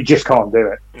you just can't do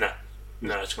it.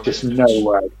 No, it's just no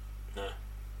way.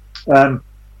 No.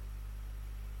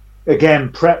 Again,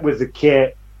 prep with the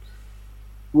kit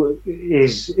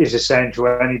is essential.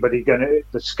 Anybody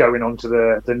that's going on to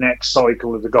the next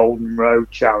cycle of the Golden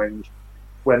Road Challenge,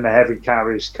 when the heavy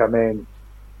carries come in,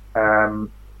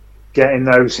 getting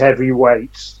those heavy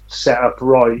weights set up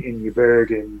right in your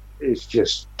Bergen is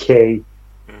just key.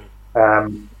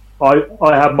 I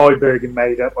have my Bergen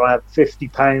made up. I have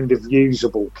 £50 of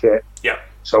usable kit. Yeah.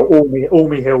 So all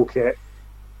my hill kit,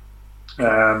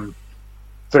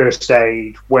 first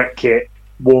aid, wet kit,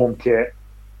 warm kit.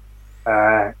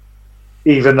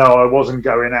 Even though I wasn't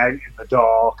going out in the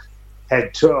dark,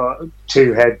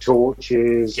 two head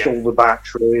torches, all the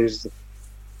batteries,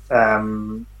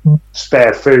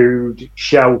 spare food,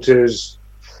 shelters,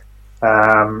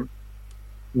 my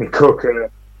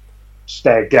cooker,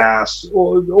 spare gas,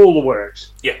 all the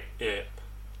works. Yeah.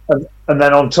 And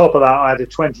then on top of that, I had a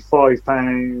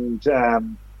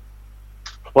 £25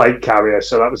 plate carrier.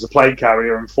 So that was a plate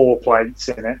carrier and 4 plates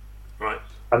in it. Right.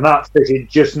 And that fitted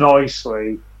just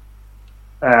nicely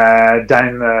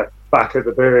down the back of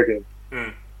the Bergen.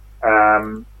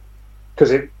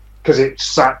 Because it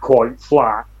sat quite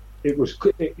flat. It was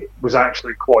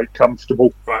actually quite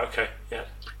comfortable. Right. Okay. Yeah.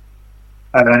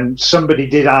 And somebody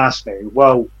did ask me,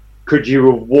 well, could you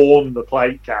have worn the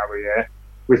plate carrier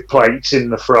with plates in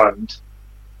the front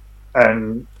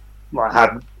and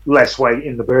had less weight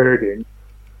in the Bergen?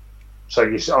 So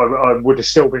I would have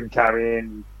still been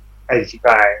carrying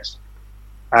 £80.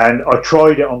 And I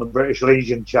tried it on the British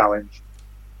Legion Challenge,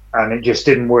 and it just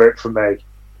didn't work for me.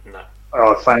 No.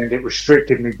 I found it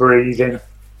restricted me breathing,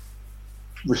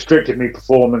 restricted me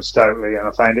performance totally, and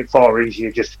I found it far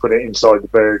easier just to put it inside the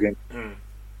Bergen.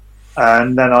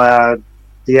 And then I had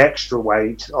the extra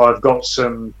weight. I've got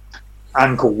some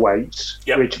ankle weights,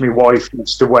 which my wife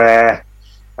used to wear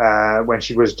when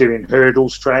she was doing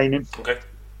hurdles training. Okay.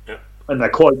 And they're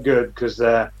quite good because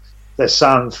they're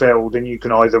sand filled, and you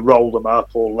can either roll them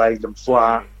up or lay them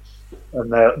flat,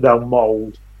 and they'll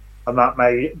mould. And that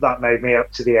made me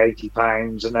up to the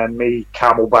 £80, and then me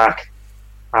Camelback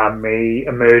and me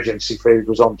emergency food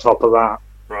was on top of that.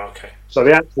 Right. Okay. So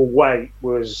the actual weight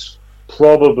was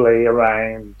probably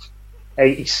around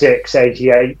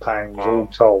 £86-88 all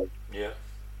told. Yeah.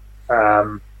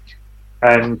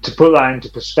 And to put that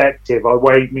into perspective, I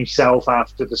weighed myself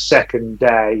after the second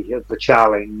day of the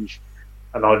challenge,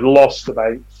 and I'd lost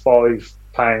about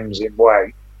 £5 in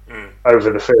weight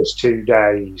over the first 2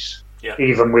 days,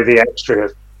 even with the extra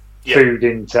food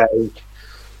intake.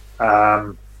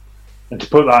 And to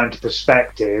put that into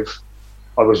perspective,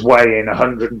 I was weighing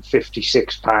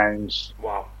 £156.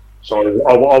 Wow. So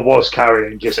I was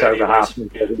carrying just over half my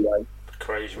body weight.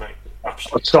 Crazy, mate.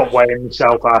 Absolutely. I stopped weighing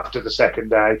myself after the second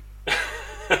day. I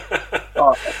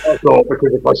thought,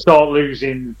 because if I start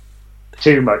losing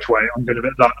too much weight, I'm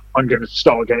going to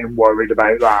start getting worried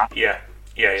about that. Yeah.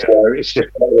 So it's just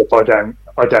if I don't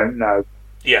know.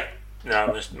 Yeah, no,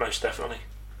 most definitely.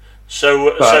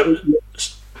 So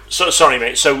sorry,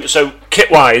 mate. So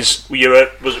kit wise,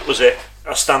 was it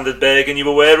a standard Bergen you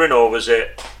were wearing, or was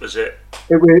it? It was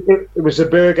a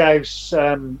Berghaus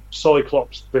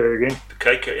Cyclops Bergen.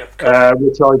 Okay.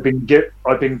 Which I've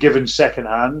been given second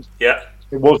hand. Yeah.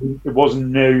 It wasn't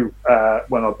new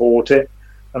when I bought it,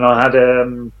 and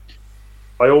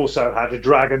I also had a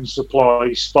Dragon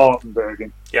Supply Spartan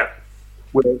Bergen. Yeah.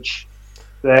 Which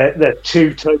they're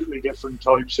two totally different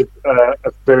types of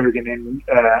Bergen in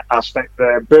aspect.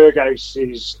 There, Berghaus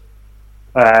is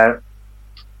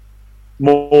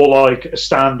more like a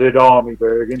standard army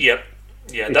Bergen. Yep.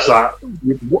 Yeah, it's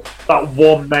that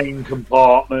one main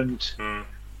compartment,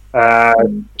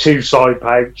 two side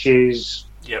pouches.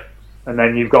 Yep. And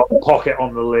then you've got the pocket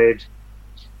on the lid.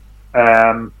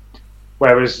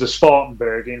 Whereas the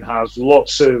Spartanbergen has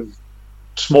lots of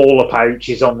smaller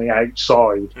pouches on the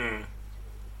outside.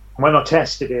 When I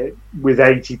tested it with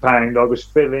 £80, I was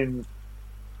filling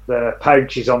the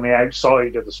pouches on the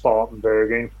outside of the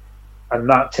Spartanbergen, and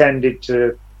that tended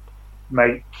to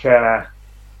make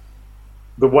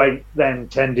the weight then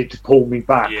tended to pull me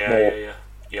back more.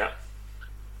 Yeah.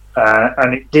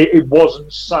 And it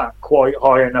wasn't sat quite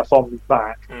high enough on my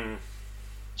back.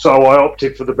 So I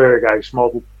opted for the Berghaus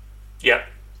model. Yeah.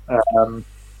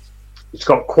 It's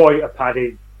got quite a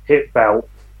padded hip belt,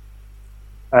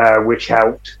 which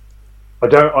helped.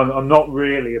 I'm not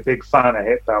really a big fan of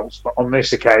hip belts, but on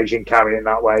this occasion, carrying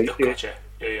that weight,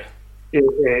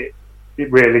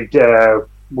 it really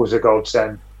was a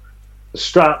godsend. The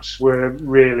straps were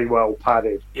really well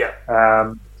padded. Yeah.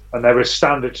 And they were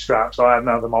standard straps. I hadn't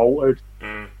had them altered.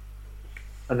 And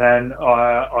then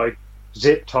I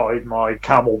zip tied my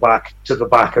Camelback to the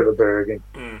back of the Bergen,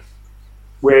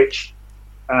 which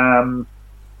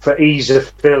for ease of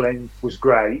filling was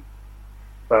great.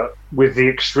 But with the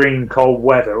extreme cold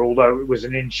weather, although it was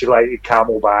an insulated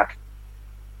Camelback,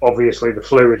 obviously the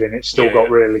fluid in it still got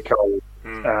really cold.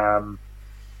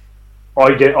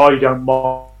 I don't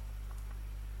mind.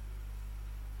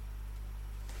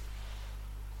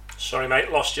 Sorry,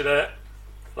 mate, lost you there.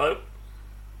 Hello?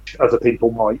 Other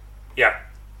people might. Yeah.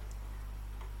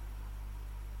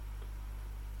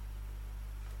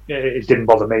 It didn't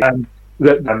bother me.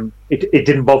 It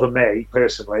didn't bother me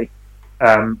personally,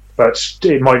 but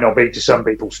it might not be to some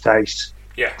people's taste.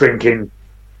 Yeah. Drinking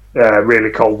really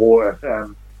cold water,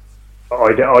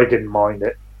 I didn't mind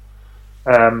it.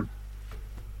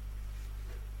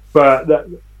 But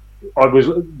I was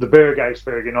the Berghaus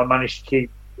Bergen. I managed to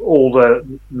keep all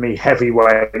me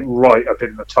heavyweight right up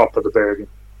in the top of the Bergen,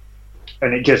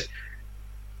 and I just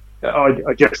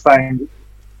found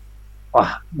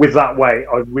with that weight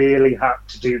I really had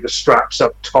to do the straps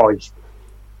up tight,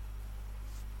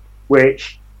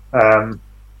 which a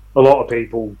lot of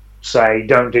people say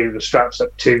don't do the straps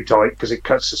up too tight because it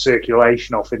cuts the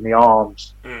circulation off in the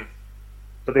arms.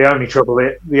 But the only trouble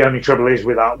is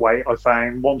with that weight, I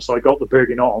found once I got the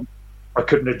Bergen on, I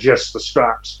couldn't adjust the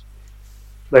straps.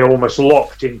 They almost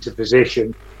locked into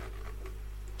position,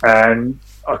 and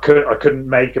I couldn't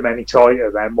make them any tighter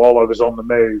then while I was on the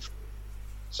move.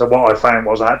 So what I found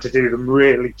was I had to do them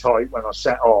really tight when I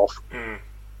set off, and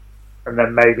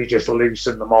then maybe just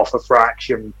loosen them off a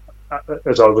fraction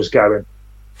as I was going.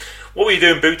 What were you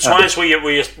doing boots wise? Were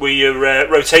you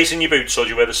rotating your boots, or did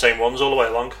you wear the same ones all the way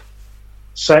along?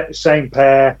 Same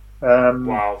pair.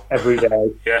 Wow. Every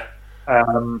day. Yeah.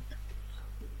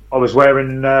 I was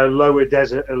wearing Lower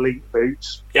Desert Elite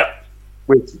boots. Yep.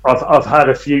 I've had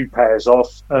a few pairs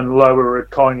off, and Lower had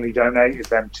kindly donated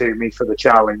them to me for the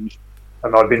challenge,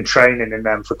 and I've been training in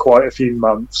them for quite a few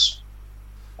months.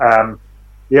 They're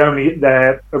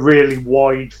a really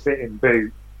wide fitting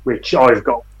boot, which I've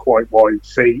got quite wide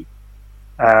feet,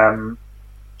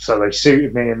 so they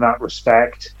suited me in that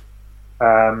respect.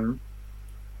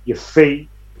 Your feet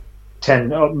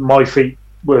my feet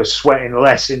were sweating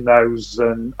less in those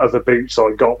than other boots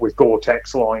I got with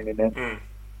Gore-Tex lining in.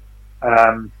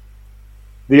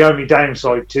 The only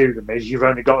downside to them is you've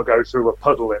only got to go through a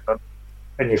puddle in them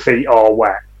and your feet are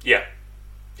wet. Yeah.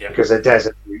 Because they're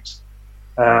desert boots.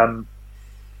 I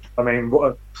mean,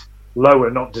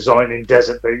 Lower not designing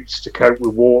desert boots to cope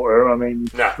with water. I mean,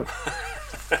 no.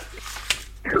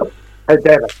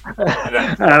 Never.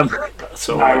 That's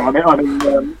all right. I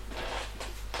mean,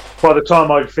 by the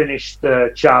time I'd finished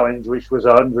the challenge, which was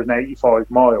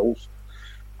 185 miles,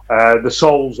 the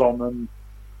soles on them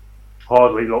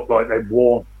hardly looked like they'd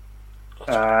worn,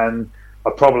 and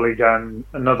I'd probably done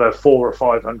another 400 or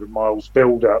 500 miles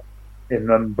build up in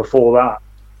them before that.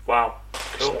 Wow,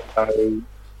 cool. So,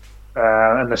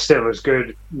 and they're still as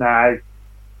good now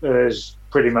as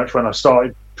pretty much when I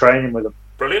started training with them.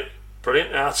 Brilliant.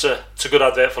 Yeah, it's a good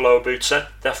advert for Lower boots then,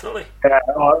 definitely.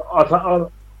 I've,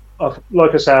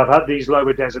 like I say, I've had these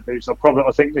Lower Desert boots. I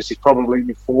think this is probably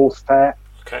my fourth pair.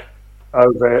 Okay.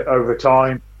 Over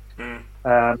time, and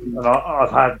I've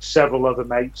had several other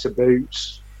mates of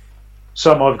boots.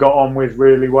 Some I've got on with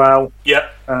really well. Yeah.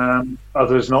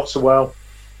 Others not so well.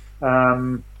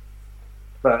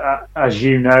 But as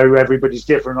you know, everybody's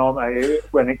different, aren't they?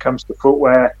 When it comes to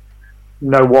footwear,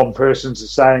 no one person's the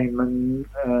same,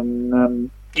 and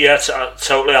yeah,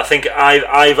 totally. I think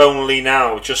I've only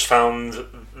now just found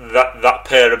that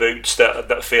pair of boots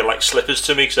that feel like slippers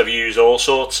to me, because I've used all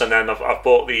sorts, and then I've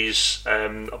bought these. I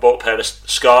bought a pair of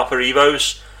Scarpa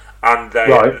Evos, and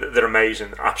they're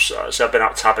amazing. Absolutely, so I've been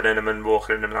out tabbing in them and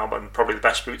walking in them now, and probably the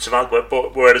best boots I've had.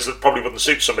 But whereas it probably wouldn't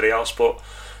suit somebody else, but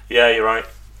yeah, you're right.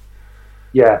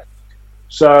 Yeah,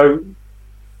 so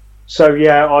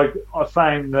yeah, I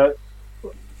found that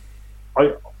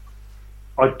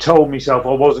I told myself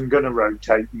I wasn't going to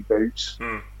rotate my boots.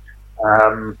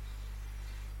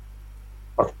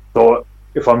 I thought,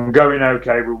 if I'm going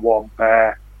okay with one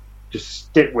pair, just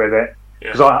stick with it.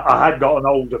 Because I had got an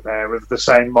older pair of the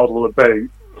same model of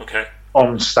boot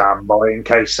on standby in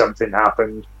case something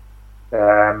happened.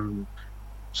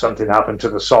 Something happened to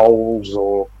the soles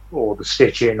or the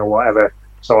stitching or whatever.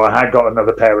 So I had got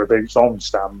another pair of boots on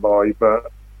standby,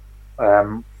 but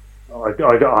I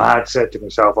had said to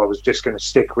myself I was just going to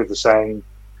stick with the same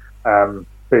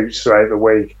boots throughout the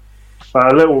week.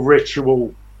 But a little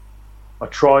ritual I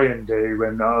try and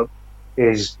do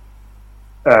is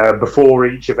before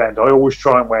each event, I always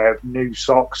try and wear new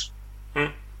socks.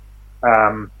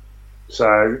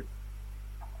 So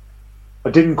I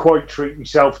didn't quite treat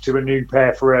myself to a new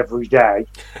pair for every day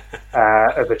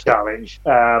of the challenge,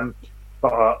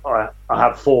 but I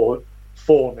have four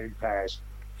new pairs.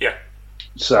 Yeah.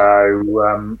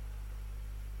 So,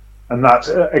 and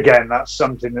that's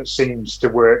something that seems to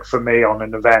work for me on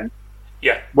an event.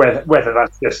 Yeah. Whether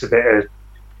that's just a bit of,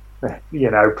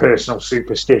 personal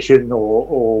superstition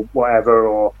or whatever,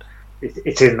 or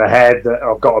it's in the head that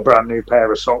I've got a brand new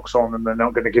pair of socks on and they're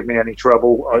not going to give me any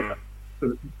trouble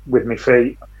with my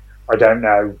feet. I don't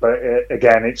know, but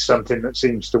again, it's something that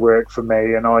seems to work for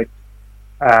me, and I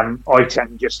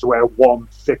tend just to wear one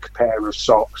thick pair of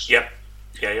socks. Yeah.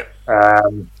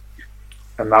 And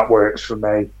that works for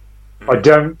me. I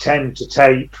don't tend to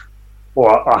tape,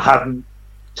 or I haven't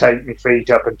taped my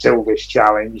feet up until this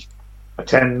challenge. I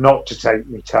tend not to tape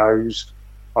my toes.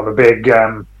 I'm a big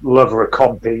lover of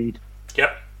Compeed.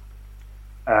 Yep.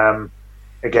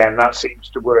 Again, that seems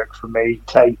to work for me.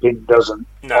 Taping doesn't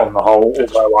on the whole,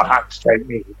 although I had to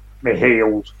tape my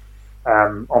heels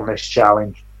on this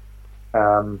challenge.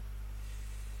 But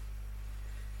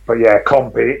yeah,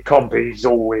 Compeed's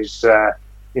always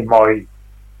in my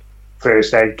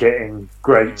first aid kit in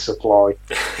great supply.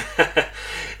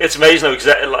 It's amazing though,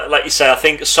 because like you say, I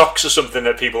think socks are something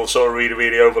that people sort of really,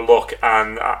 really overlook,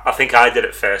 and I think I did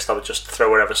it first. I would just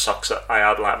throw whatever socks that I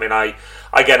had. Like,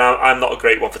 I'm not a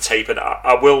great one for taping.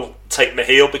 I will tape my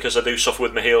heel because I do suffer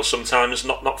with my heels sometimes,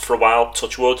 not for a while,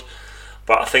 touch wood.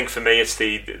 But I think for me, it's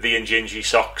the Injinji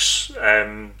socks,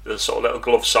 the sort of little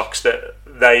glove socks that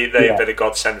they've been a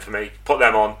godsend for me. Put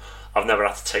them on. I've never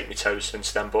had to tape my toes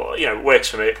since then, but it works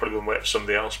for me. It probably wouldn't work for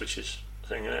somebody else, which is the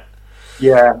thing, isn't it?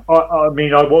 Yeah, I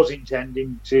mean, I was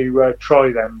intending to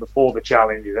try them before the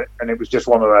challenge, and it was just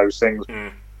one of those things.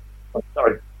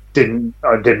 I didn't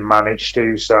manage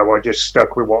to, so I just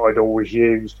stuck with what I'd always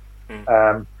used.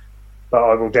 But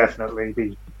I will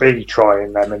definitely be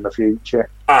trying them in the future.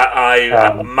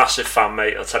 I'm a massive fan,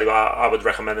 mate. I'll tell you what, I would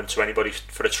recommend them to anybody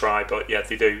for a try. But yeah,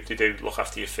 they do look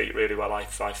after your feet really well, I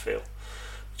feel,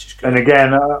 which is good. And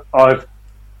again, I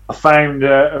found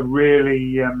a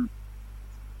really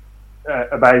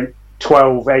about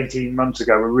 12, 18 months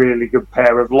ago, a really good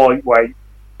pair of lightweight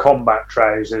combat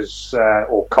trousers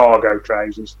or cargo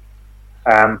trousers.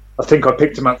 I think I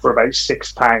picked them up for about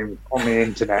 £6 on the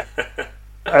internet.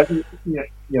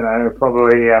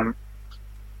 Probably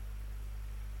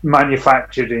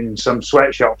manufactured in some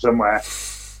sweatshop somewhere.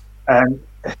 And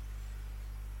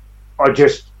I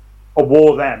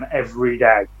wore them every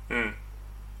day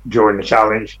during the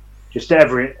challenge. Just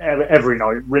every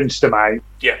night, rinsed them out.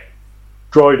 Yeah.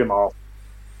 Dried them off,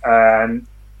 and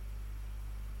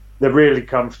they're really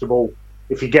comfortable.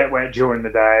 If you get wet during the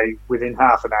day, within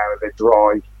half an hour they're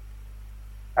dry,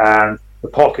 and the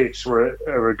pockets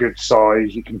are a good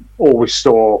size. You can always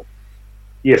store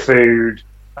your food,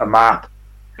 a map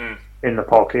in the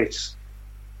pockets.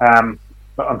 But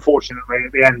unfortunately,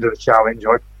 at the end of the challenge,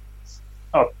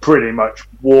 I pretty much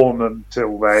worn them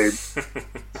till they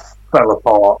fell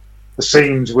apart. The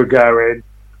seams were going.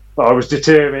 But I was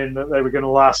determined that they were going to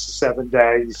last 7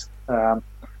 days.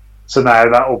 So now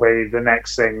that will be the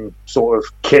next thing, sort of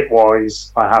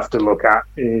kit-wise, I have to look at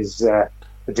is a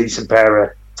decent pair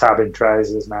of tabbing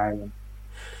trousers now.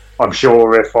 I'm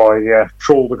sure if I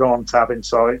trawl the Gone tabbing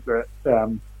site that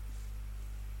there'll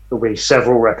be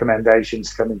several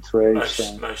recommendations coming through.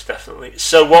 Most definitely.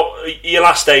 So what your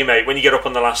last day, mate, when you get up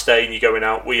on the last day and you're going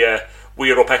out, were were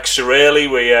you up extra early?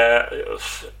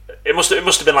 It must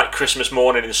have been like Christmas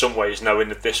morning in some ways, knowing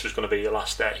that this was going to be your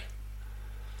last day.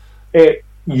 It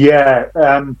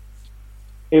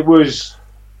was.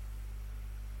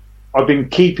 I've been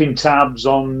keeping tabs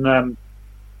on the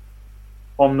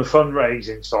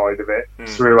fundraising side of it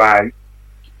throughout,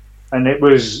 and it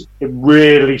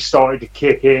really started to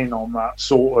kick in on that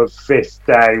sort of fifth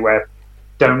day where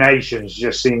donations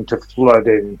just seemed to flood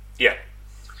in. Yeah,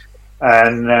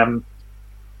 and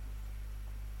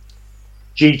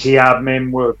GT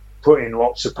admin were putting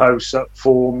lots of posts up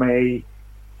for me,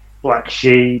 Black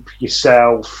Sheep,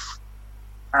 yourself,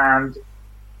 and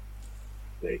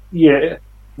yeah,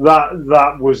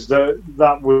 that was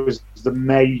the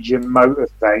major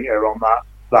motivator on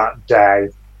that day.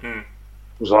 It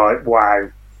was like, wow,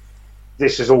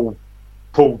 this is all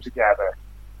pulled together.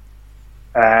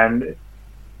 And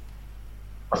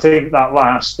I think that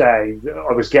last day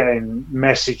I was getting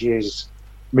messages.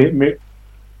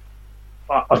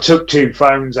 I took 2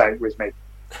 phones out with me,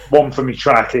 one for me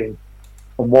tracking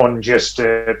and one just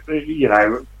to,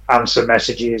 answer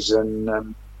messages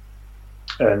and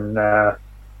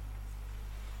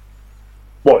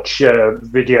watch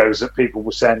videos that people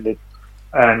were sending,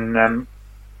 and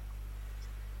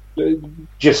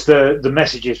just the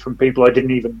messages from people I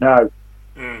didn't even know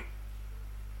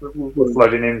were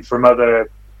flooding in from other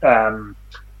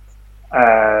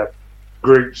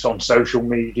groups on social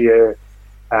media.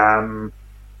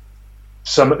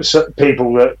 Some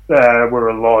people that were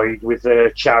allied with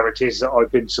the charities that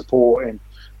I've been supporting,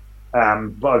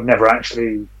 but I've never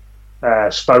actually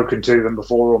spoken to them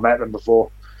before or met them before.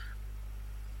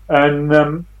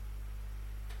 And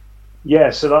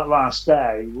so that last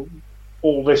day,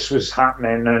 all this was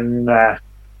happening, and I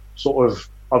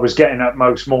was getting up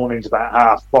most mornings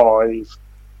about 5:30,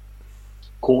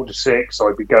 5:45.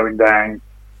 I'd be going down,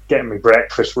 getting my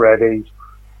breakfast ready,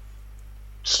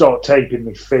 start taping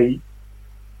my feet,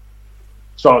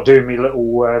 start doing my little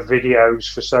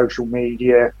videos for social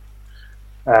media,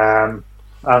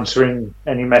 answering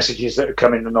any messages that had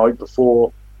come in the night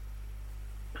before.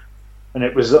 And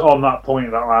it was on that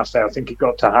point, that last day, I think it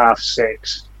got to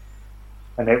 6:30,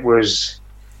 and it was,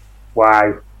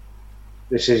 wow,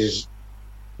 this is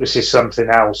something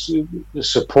else. The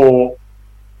support,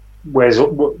 who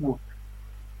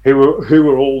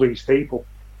are all these people?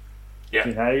 Yeah.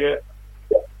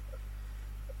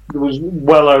 There was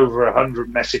well over 100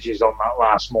 messages on that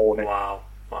last morning. Wow.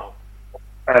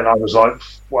 And I was like,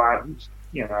 wow,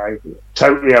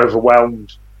 totally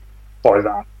overwhelmed by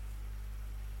that.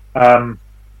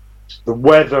 The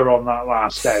weather on that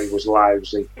last day was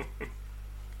lousy.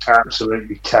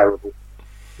 Absolutely terrible.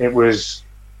 The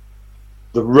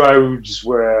roads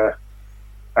were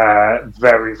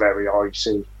very, very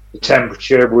icy. The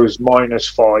temperature was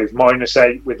 -5,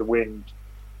 -8 with the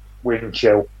wind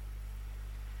chill.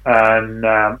 And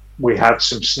we had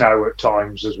some snow at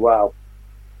times as well.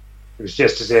 It was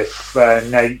just as if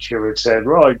nature had said,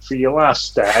 right, for your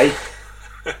last day,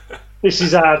 this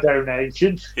is our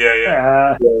donation.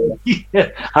 Yeah.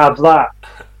 Have that.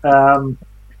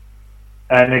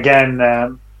 And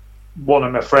again, one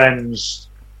of my friends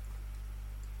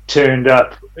turned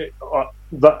up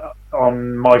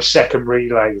on my second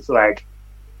relay leg.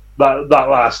 That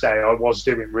last day, I was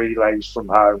doing relays from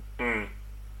home.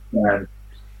 And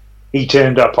he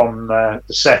turned up on the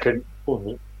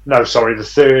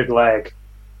third leg,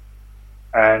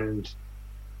 and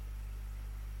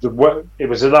it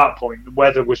was at that point the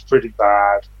weather was pretty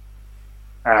bad,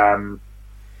 and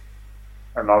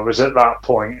I was at that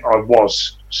point, I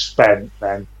was spent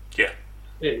then.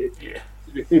 It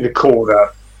had caught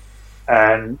up,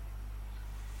 and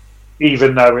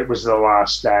even though it was the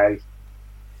last day,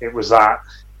 it was that,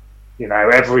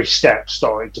 every step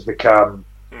started to become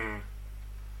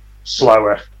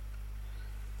slower,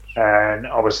 and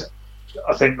I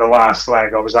think the last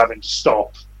leg I was having to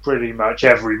stop pretty much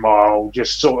every mile,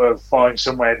 just sort of find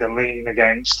somewhere to lean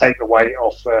against, take the weight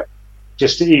off,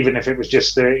 just even if it was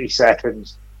just 30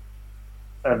 seconds,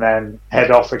 and then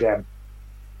head off again.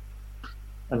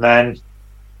 And then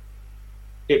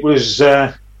it was,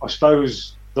 I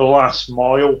suppose, the last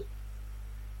mile,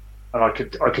 and I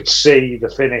could see the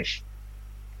finish,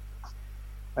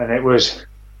 and it was,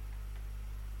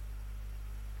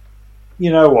 you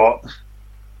know what,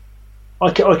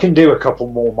 I can do a couple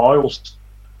more miles.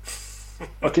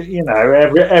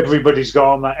 Everybody's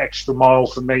gone that extra mile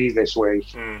for me this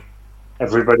week.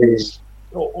 Everybody's,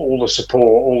 all the support,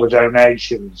 all the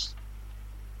donations.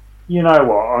 You know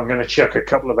what? I'm going to chuck a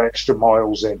couple of extra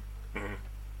miles in.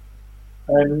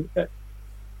 And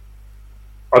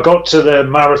I got to the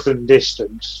marathon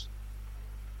distance,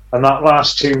 And that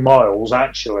last 2 miles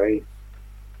actually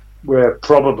were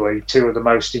probably 2 of the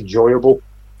most enjoyable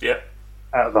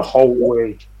out of the whole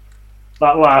week.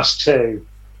 That last 2,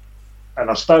 and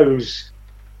I suppose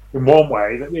in one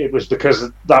way it was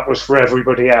because that was for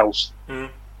everybody else. Mm.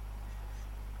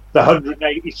 The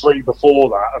 183 before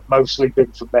that have mostly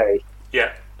been for me,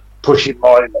 pushing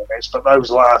my limits, but those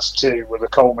last 2 were the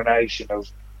culmination of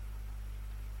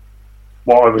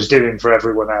what I was doing for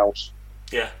everyone else.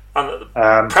 Yeah,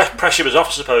 and pressure was off,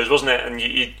 I suppose, wasn't it? And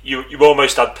you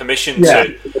almost had permission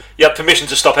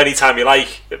to stop any time you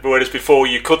like, whereas before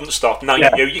you couldn't stop. Now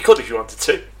you could if you wanted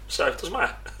to, so it doesn't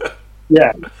matter.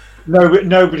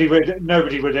 Nobody would.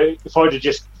 If I'd have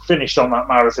just finished on that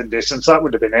marathon distance, that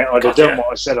would have been it. I'd have done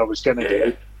what I said I was going to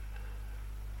do.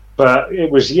 But it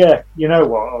was, you know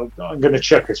what? I'm going to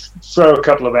throw a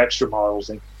couple of extra miles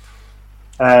in,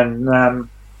 and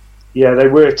they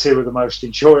were 2 of the most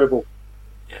enjoyable.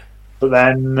 Yeah. But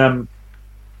then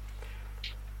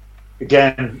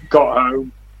again, got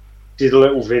home, did a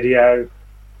little video,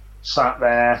 sat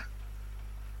there,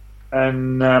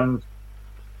 and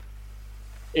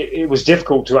it was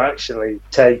difficult to actually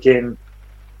take in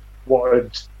how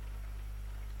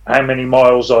many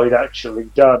miles I'd actually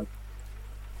done.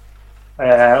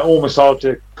 Almost hard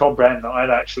to comprehend that I'd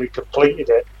actually completed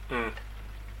it. Mm.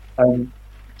 And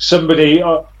somebody,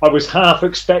 I was half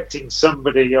expecting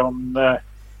somebody on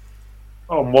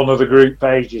one of the group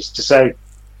pages to say,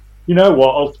 you know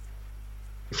what,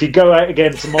 if you go out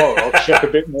again tomorrow, I'll chuck a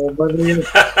bit more money in.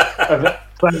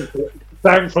 And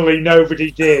thankfully,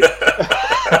 nobody did.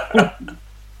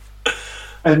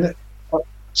 And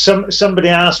somebody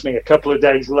asked me a couple of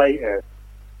days later,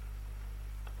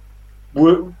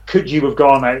 could you have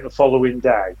gone out the following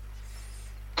day?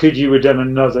 Could you have done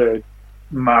another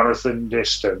marathon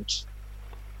distance?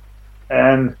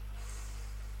 And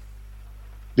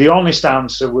the honest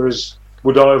answer was,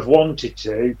 would I have wanted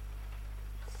to?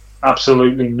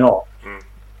 Absolutely not. Mm.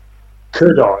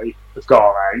 Could I have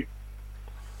gone out?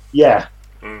 Yeah.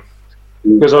 Mm.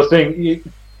 Because I think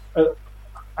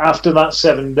after that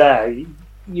 7 day,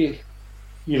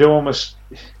 you'd almost,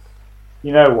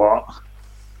 you know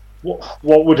what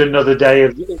would another day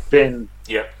have been?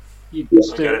 Yeah. You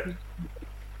just do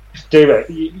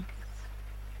it.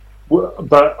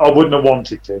 But I wouldn't have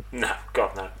wanted to. No,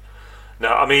 God, no. No,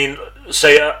 I mean,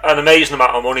 say an amazing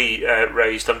amount of money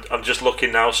raised. I'm just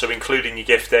looking now, so including your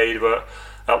gift aid, we're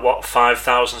at what,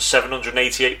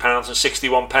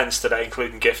 £5,788.61 today,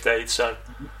 including gift aid. So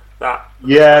that.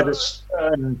 Yeah,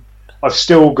 I've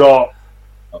still got.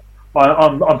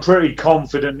 I'm pretty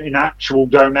confident in actual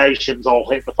donations. I'll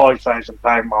hit the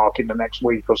 £5,000 mark in the next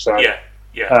week or so. Yeah.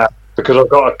 Because I've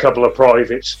got a couple of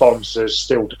private sponsors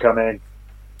still to come in.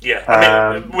 Yeah,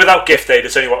 I mean, without gift aid,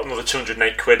 it's only another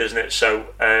 £208, isn't it? So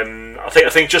I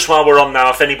think just while we're on now,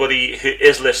 if anybody who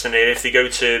is listening, if they go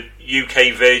to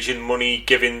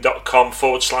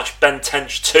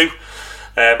ukvirginmoney.com/bentench2,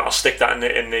 I'll stick that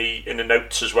in the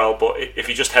notes as well. But if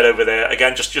you just head over there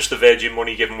again, just the Virgin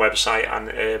Money Giving website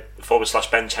and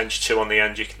 /bentench2 on the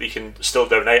end, you can still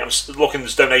donate. I'm looking,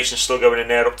 there's donations still going in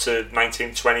there up to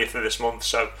 19th, 20th of this month,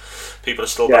 so people are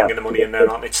still banging the money in there,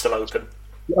 aren't they? It's still open.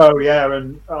 Oh yeah,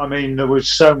 and I mean there was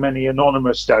so many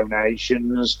anonymous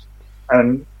donations,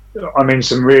 and I mean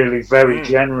some really very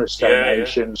generous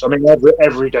donations. I mean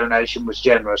every donation was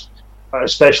generous,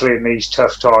 especially in these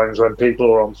tough times when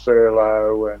people are on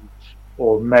furlough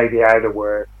or maybe out of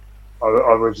work. I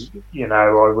was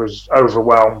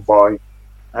overwhelmed by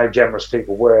how generous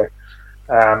people were,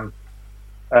 and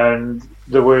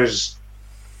there were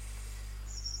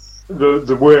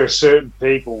certain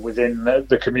people within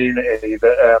the community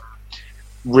that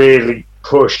really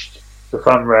pushed the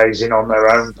fundraising on their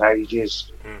own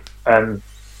pages, and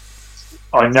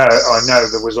I know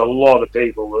there was a lot of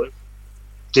people that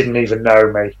didn't even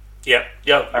know me.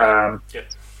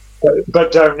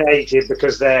 But donated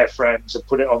because their friends had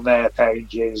put it on their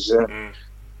pages, and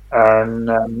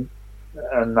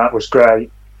that was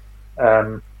great.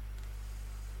 And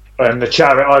the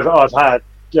charity, I've had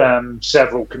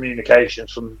several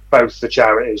communications from both the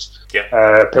charities,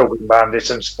 Pilgrim Bandits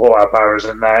and Support Our Powers,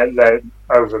 and they're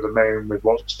over the moon with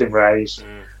what's been raised.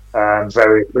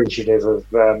 Very appreciative of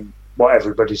what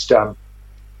everybody's done,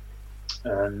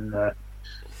 and they're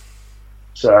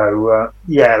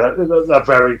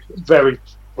very, very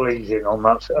pleasing on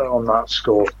that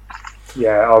score.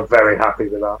 Yeah, I'm very happy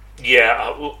with that.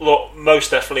 Yeah, look,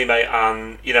 most definitely, mate.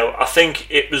 And I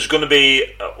think it was going to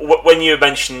be when you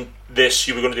mentioned this,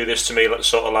 you were going to do this to me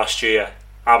sort of last year.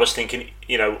 I was thinking,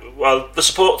 well, the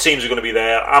support teams are going to be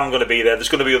there. I'm going to be there. There's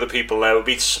going to be other people there. We'll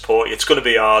be to support you. It's going to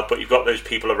be hard, but you've got those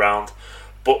people around.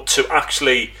 but to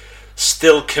actually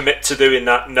still commit to doing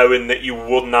that, knowing that you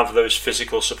wouldn't have those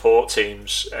physical support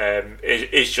teams,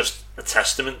 is just a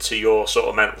testament to your sort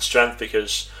of mental strength.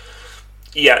 Because,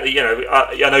 yeah, you know,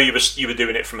 I know you were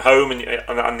doing it from home,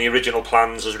 and the original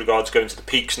plans as regards going to the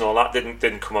peaks and all that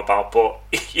didn't come about. But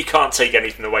you can't take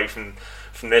anything away from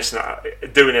this.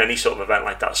 And doing any sort of event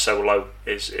like that solo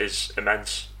is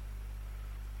immense.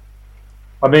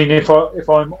 I mean, if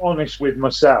I'm honest with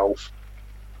myself,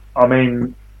 I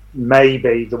mean,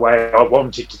 maybe the way I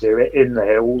wanted to do it in the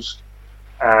hills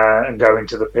and going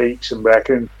to the peaks and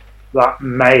reckon that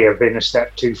may have been a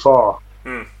step too far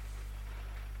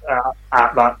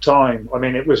at that time. I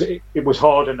mean, it was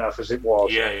hard enough as it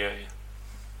was. Yeah.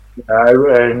 You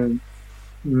know, and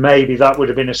maybe that would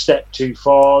have been a step too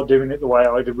far, doing it the way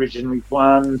I'd originally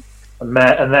planned,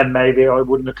 and then maybe I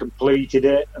wouldn't have completed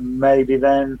it, and maybe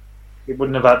then it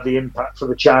wouldn't have had the impact for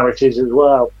the charities as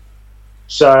well.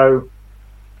 So,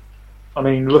 I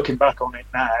mean, looking back on it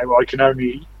now, I can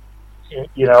only,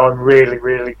 you know, I'm really,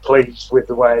 really pleased with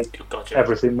the way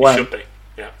everything went. You should be,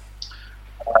 yeah.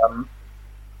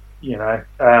 You know,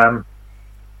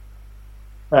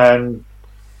 and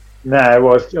now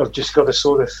I've just got to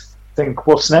sort of think,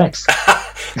 what's next?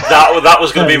 that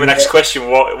was going to be my next question.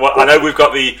 What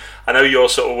I know you're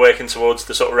sort of working towards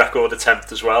the sort of record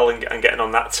attempt as well, and getting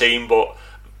on that team. But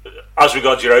as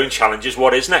regards your own challenges,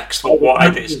 what is next? What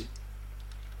ideas?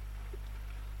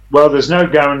 Well, there's no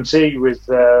guarantee with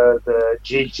the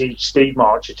GT Steam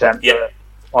March attempt. Yeah.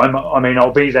 I mean,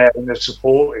 I'll be there in a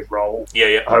supportive role.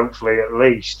 Yeah. Hopefully, at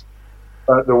least.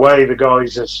 But the way the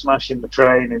guys are smashing the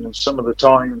training and some of the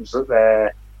times that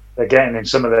they're getting in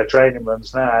some of their training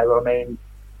runs now, I mean,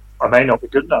 I may not be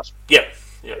good enough. Yeah.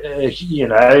 You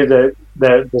know,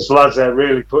 there's lads there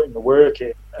really putting the work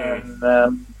in,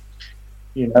 and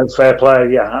you know, fair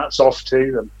play. Yeah, hats off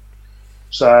to them.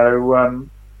 So,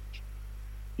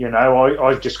 you know,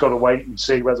 I've just got to wait and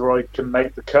see whether I can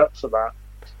make the cut for that.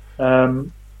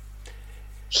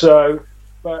 So,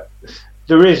 but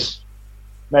there is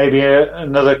maybe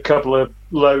another couple of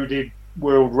loaded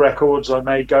world records I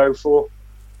may go for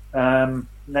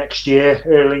next year,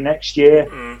 early next year.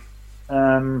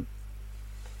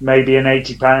 Maybe an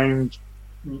 80-pound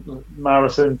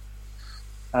marathon.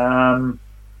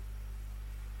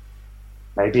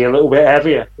 Maybe a little bit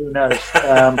heavier. Who knows?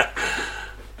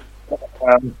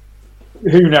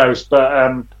 Who knows?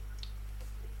 But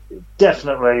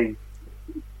definitely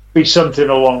be something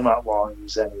along that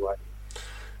lines anyway.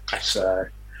 So,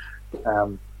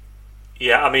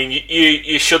 yeah, I mean,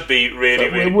 you should be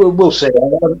really. We'll see.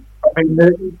 I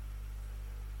mean,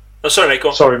 sorry, mate. Go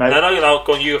on. Sorry, mate. No,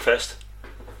 go on. You go first.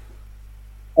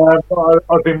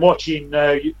 I've been watching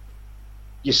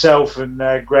yourself and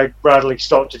Greg Bradley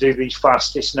start to do these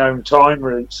fastest known time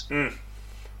routes,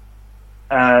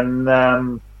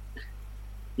 and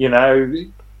you know,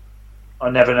 I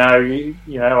never know. You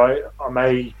know, I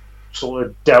may sort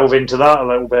of delve into that a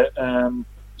little bit.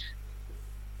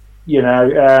 You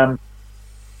know,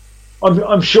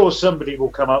 I'm sure somebody will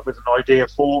come up with an idea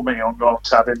for me on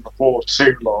Goldhaven before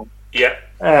too long. Yeah.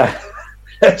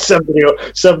 Somebody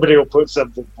will put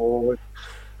something forward.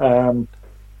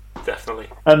 Definitely.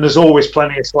 And there's always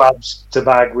plenty of slabs to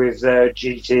bag with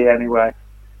GT anyway.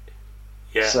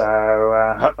 Yeah.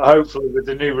 So hopefully with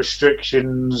the new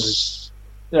restrictions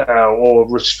or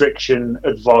restriction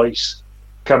advice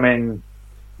coming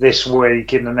this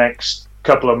week in the next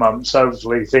couple of months,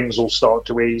 hopefully things will start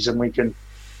to ease and we can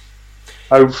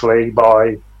hopefully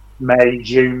by May,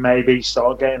 June maybe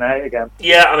start getting out again.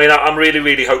 Yeah, I mean, I'm really,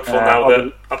 really hopeful now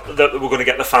that we're going to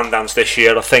get the fan dance this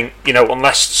year. I think, you know,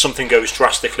 unless something goes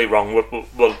drastically wrong,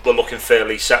 we're looking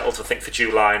fairly settled, I think, for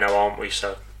July now, aren't we?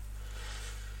 So.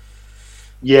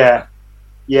 Yeah.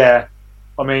 I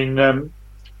mean, at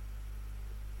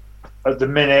the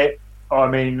minute, I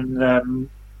mean,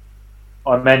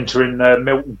 I'm entering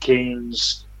Milton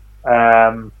Keynes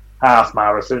half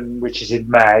marathon, which is in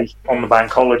May on the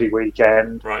bank holiday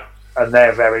weekend, right? And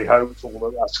they're very hopeful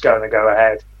that that's going to go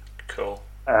ahead. Cool.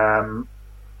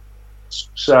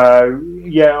 So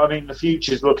yeah, I mean the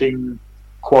future's looking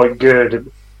quite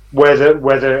good.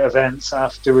 Whether events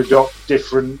have to adopt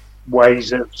different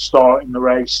ways of starting the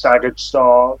race, staggered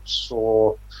starts,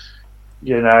 or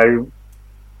you know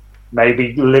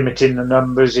maybe limiting the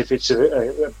numbers if it's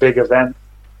a big event.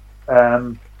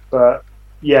 But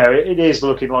yeah, it is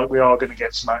looking like we are going to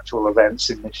get some actual events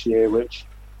in this year, which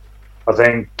I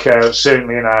think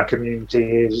certainly in our community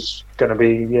is going to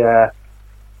be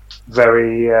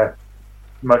very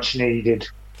much needed.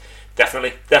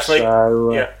 Definitely.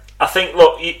 So, Yeah. I think,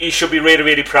 look, you should be really,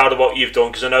 really proud of what you've done,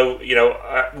 because I know,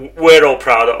 we're all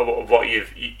proud of what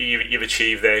you've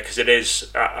achieved there, because it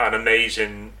is an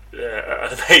amazing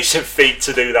feat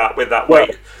to do that with that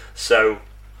weight. So,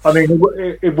 I mean,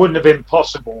 it wouldn't have been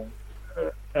possible,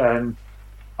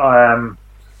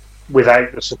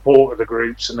 without the support of the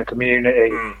groups and the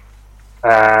community,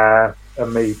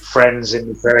 and my friends in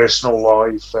my personal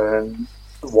life and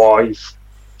wife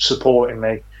supporting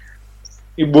me.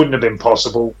 It wouldn't have been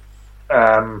possible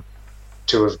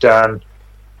to have done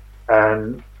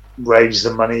and raise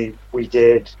the money we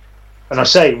did. And I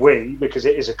say we because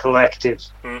it is a collective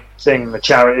thing. The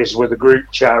charities were the group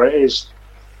charities,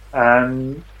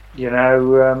 and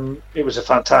it was a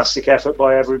fantastic effort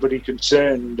by everybody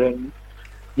concerned. And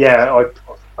I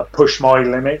pushed my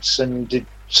limits and did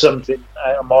something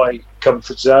out of my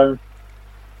comfort zone.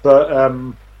 But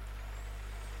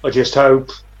I just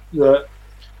hope that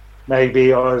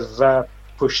maybe I've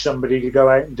pushed somebody to go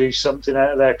out and do something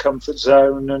out of their comfort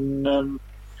zone,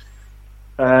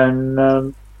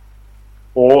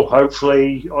 or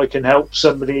hopefully I can help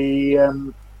somebody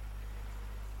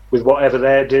with whatever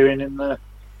they're doing in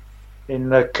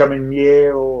the coming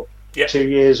year or 2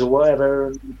 years or whatever,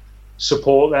 and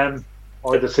support them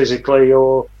either physically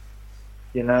or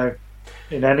in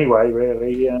any way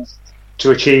really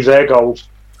to achieve their goals.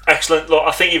 Excellent. Look,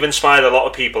 I think you've inspired a lot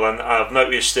of people, and I've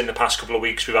noticed in the past couple of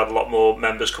weeks we've had a lot more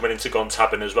members coming into Gone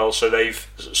Tabbing as well. So they've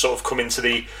sort of come into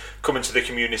the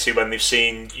community when they've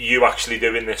seen you actually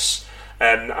doing this.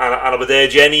 And I would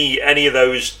urge any of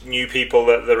those new people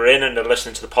that are in and are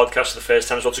listening to the podcast for the first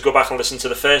time as well to go back and listen to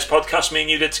the first podcast me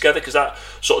and you did together, because that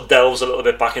sort of delves a little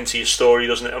bit back into your story,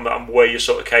 doesn't it, and where you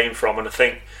sort of came from. And I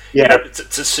think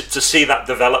to see that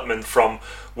development from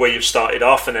where you've started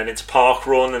off and then into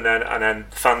parkrun and then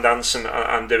fan dance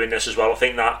and doing this as well, I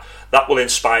think that will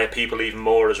inspire people even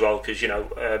more as well, because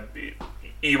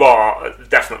you are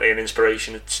definitely an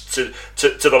inspiration to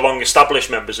the long established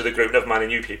members of the group, never mind the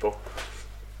new people.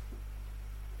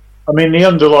 I mean, the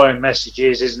underlying message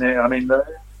is, isn't it? I mean,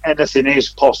 anything is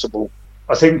possible.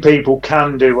 I think people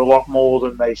can do a lot more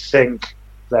than they think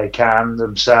they can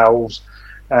themselves,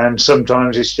 and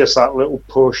sometimes it's just that little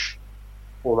push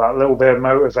or that little bit of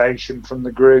motivation from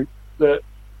the group that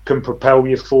can propel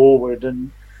you forward.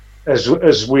 And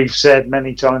as we've said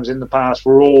many times in the past,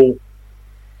 we're all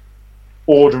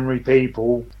ordinary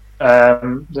people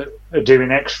that are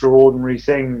doing extraordinary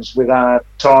things with our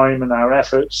time and our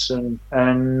efforts, and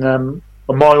a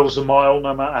mile's a mile,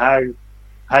 no matter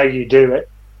how you do it,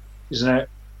 isn't it?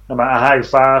 No matter how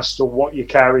fast or what you're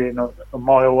carrying, a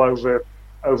mile over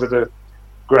the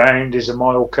ground is a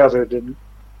mile covered, and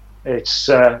it's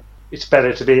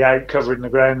better to be out covering the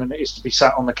ground than it is to be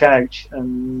sat on the couch.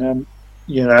 And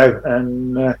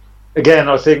again,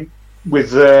 I think we've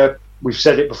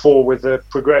said it before, with the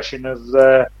progression of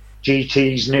the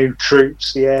GT's new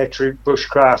troops, the air troop,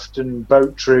 bushcraft and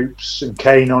boat troops and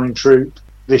canine troop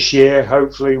this year,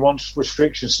 hopefully once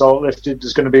restrictions start lifted,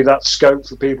 there's going to be that scope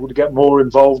for people to get more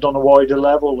involved on a wider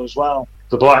level as well.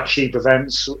 The Black Sheep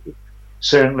events,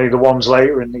 certainly the ones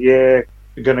later in the year,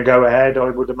 are going to go ahead,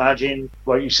 I would imagine.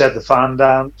 Like you said, the fan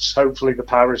dance, hopefully the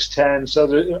Paris 10. So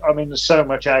there's so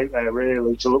much out there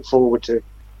really to look forward to.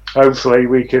 Hopefully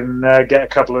we can get a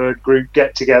couple of group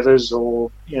get-togethers,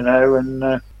 or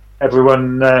and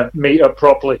everyone meet up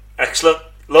properly. Excellent.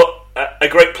 Look, a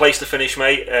great place to finish,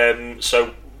 mate.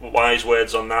 So wise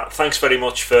words on that. Thanks very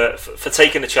much for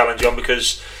taking the challenge on,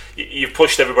 because you've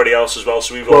pushed everybody else as well.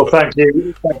 So thank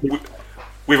you.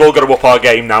 We've all got to up our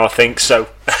game now, I think. So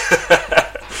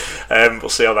we'll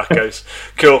see how that goes.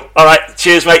 Cool. All right.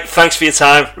 Cheers, mate. Thanks for your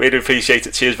time. Really appreciate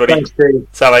it. Cheers, buddy. Thanks, Steve.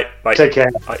 So, mate. Bye. Take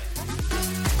care. Bye.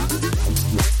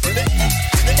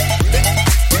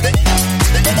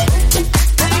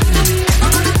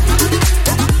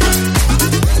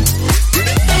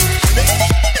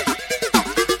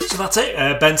 That's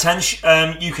it, Ben Tench.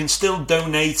 You can still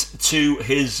donate to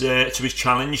his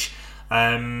challenge.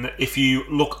 If you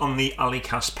look on the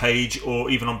Alicast page, or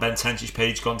even on Ben Tench's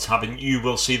page, Gone Tabbing, you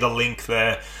will see the link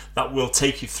there that will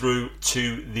take you through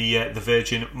to the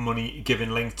Virgin Money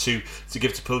giving link to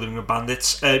give to Pilgrim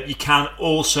Bandits. You can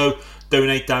also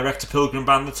donate direct to Pilgrim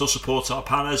Bandits or support our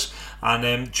panners,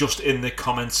 and just in the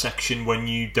comments section when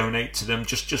you donate to them,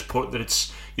 just put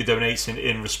that you're donating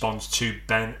in response to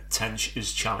Ben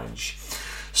Tench's challenge.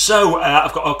 So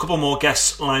I've got a couple more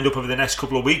guests lined up over the next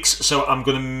couple of weeks, so I'm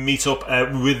going to meet up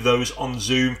with those on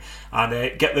Zoom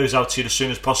and get those out to you as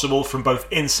soon as possible from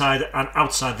both inside and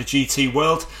outside the GT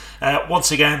world.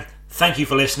 Once again, thank you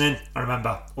for listening, and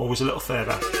remember, always a little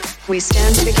further. We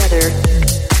stand together,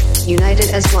 united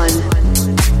as one.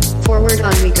 Forward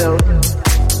on we go,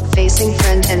 facing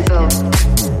friend and foe.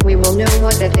 We will know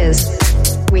what it is.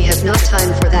 We have not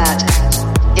time for that.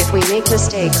 If we make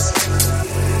mistakes,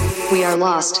 we are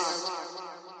lost.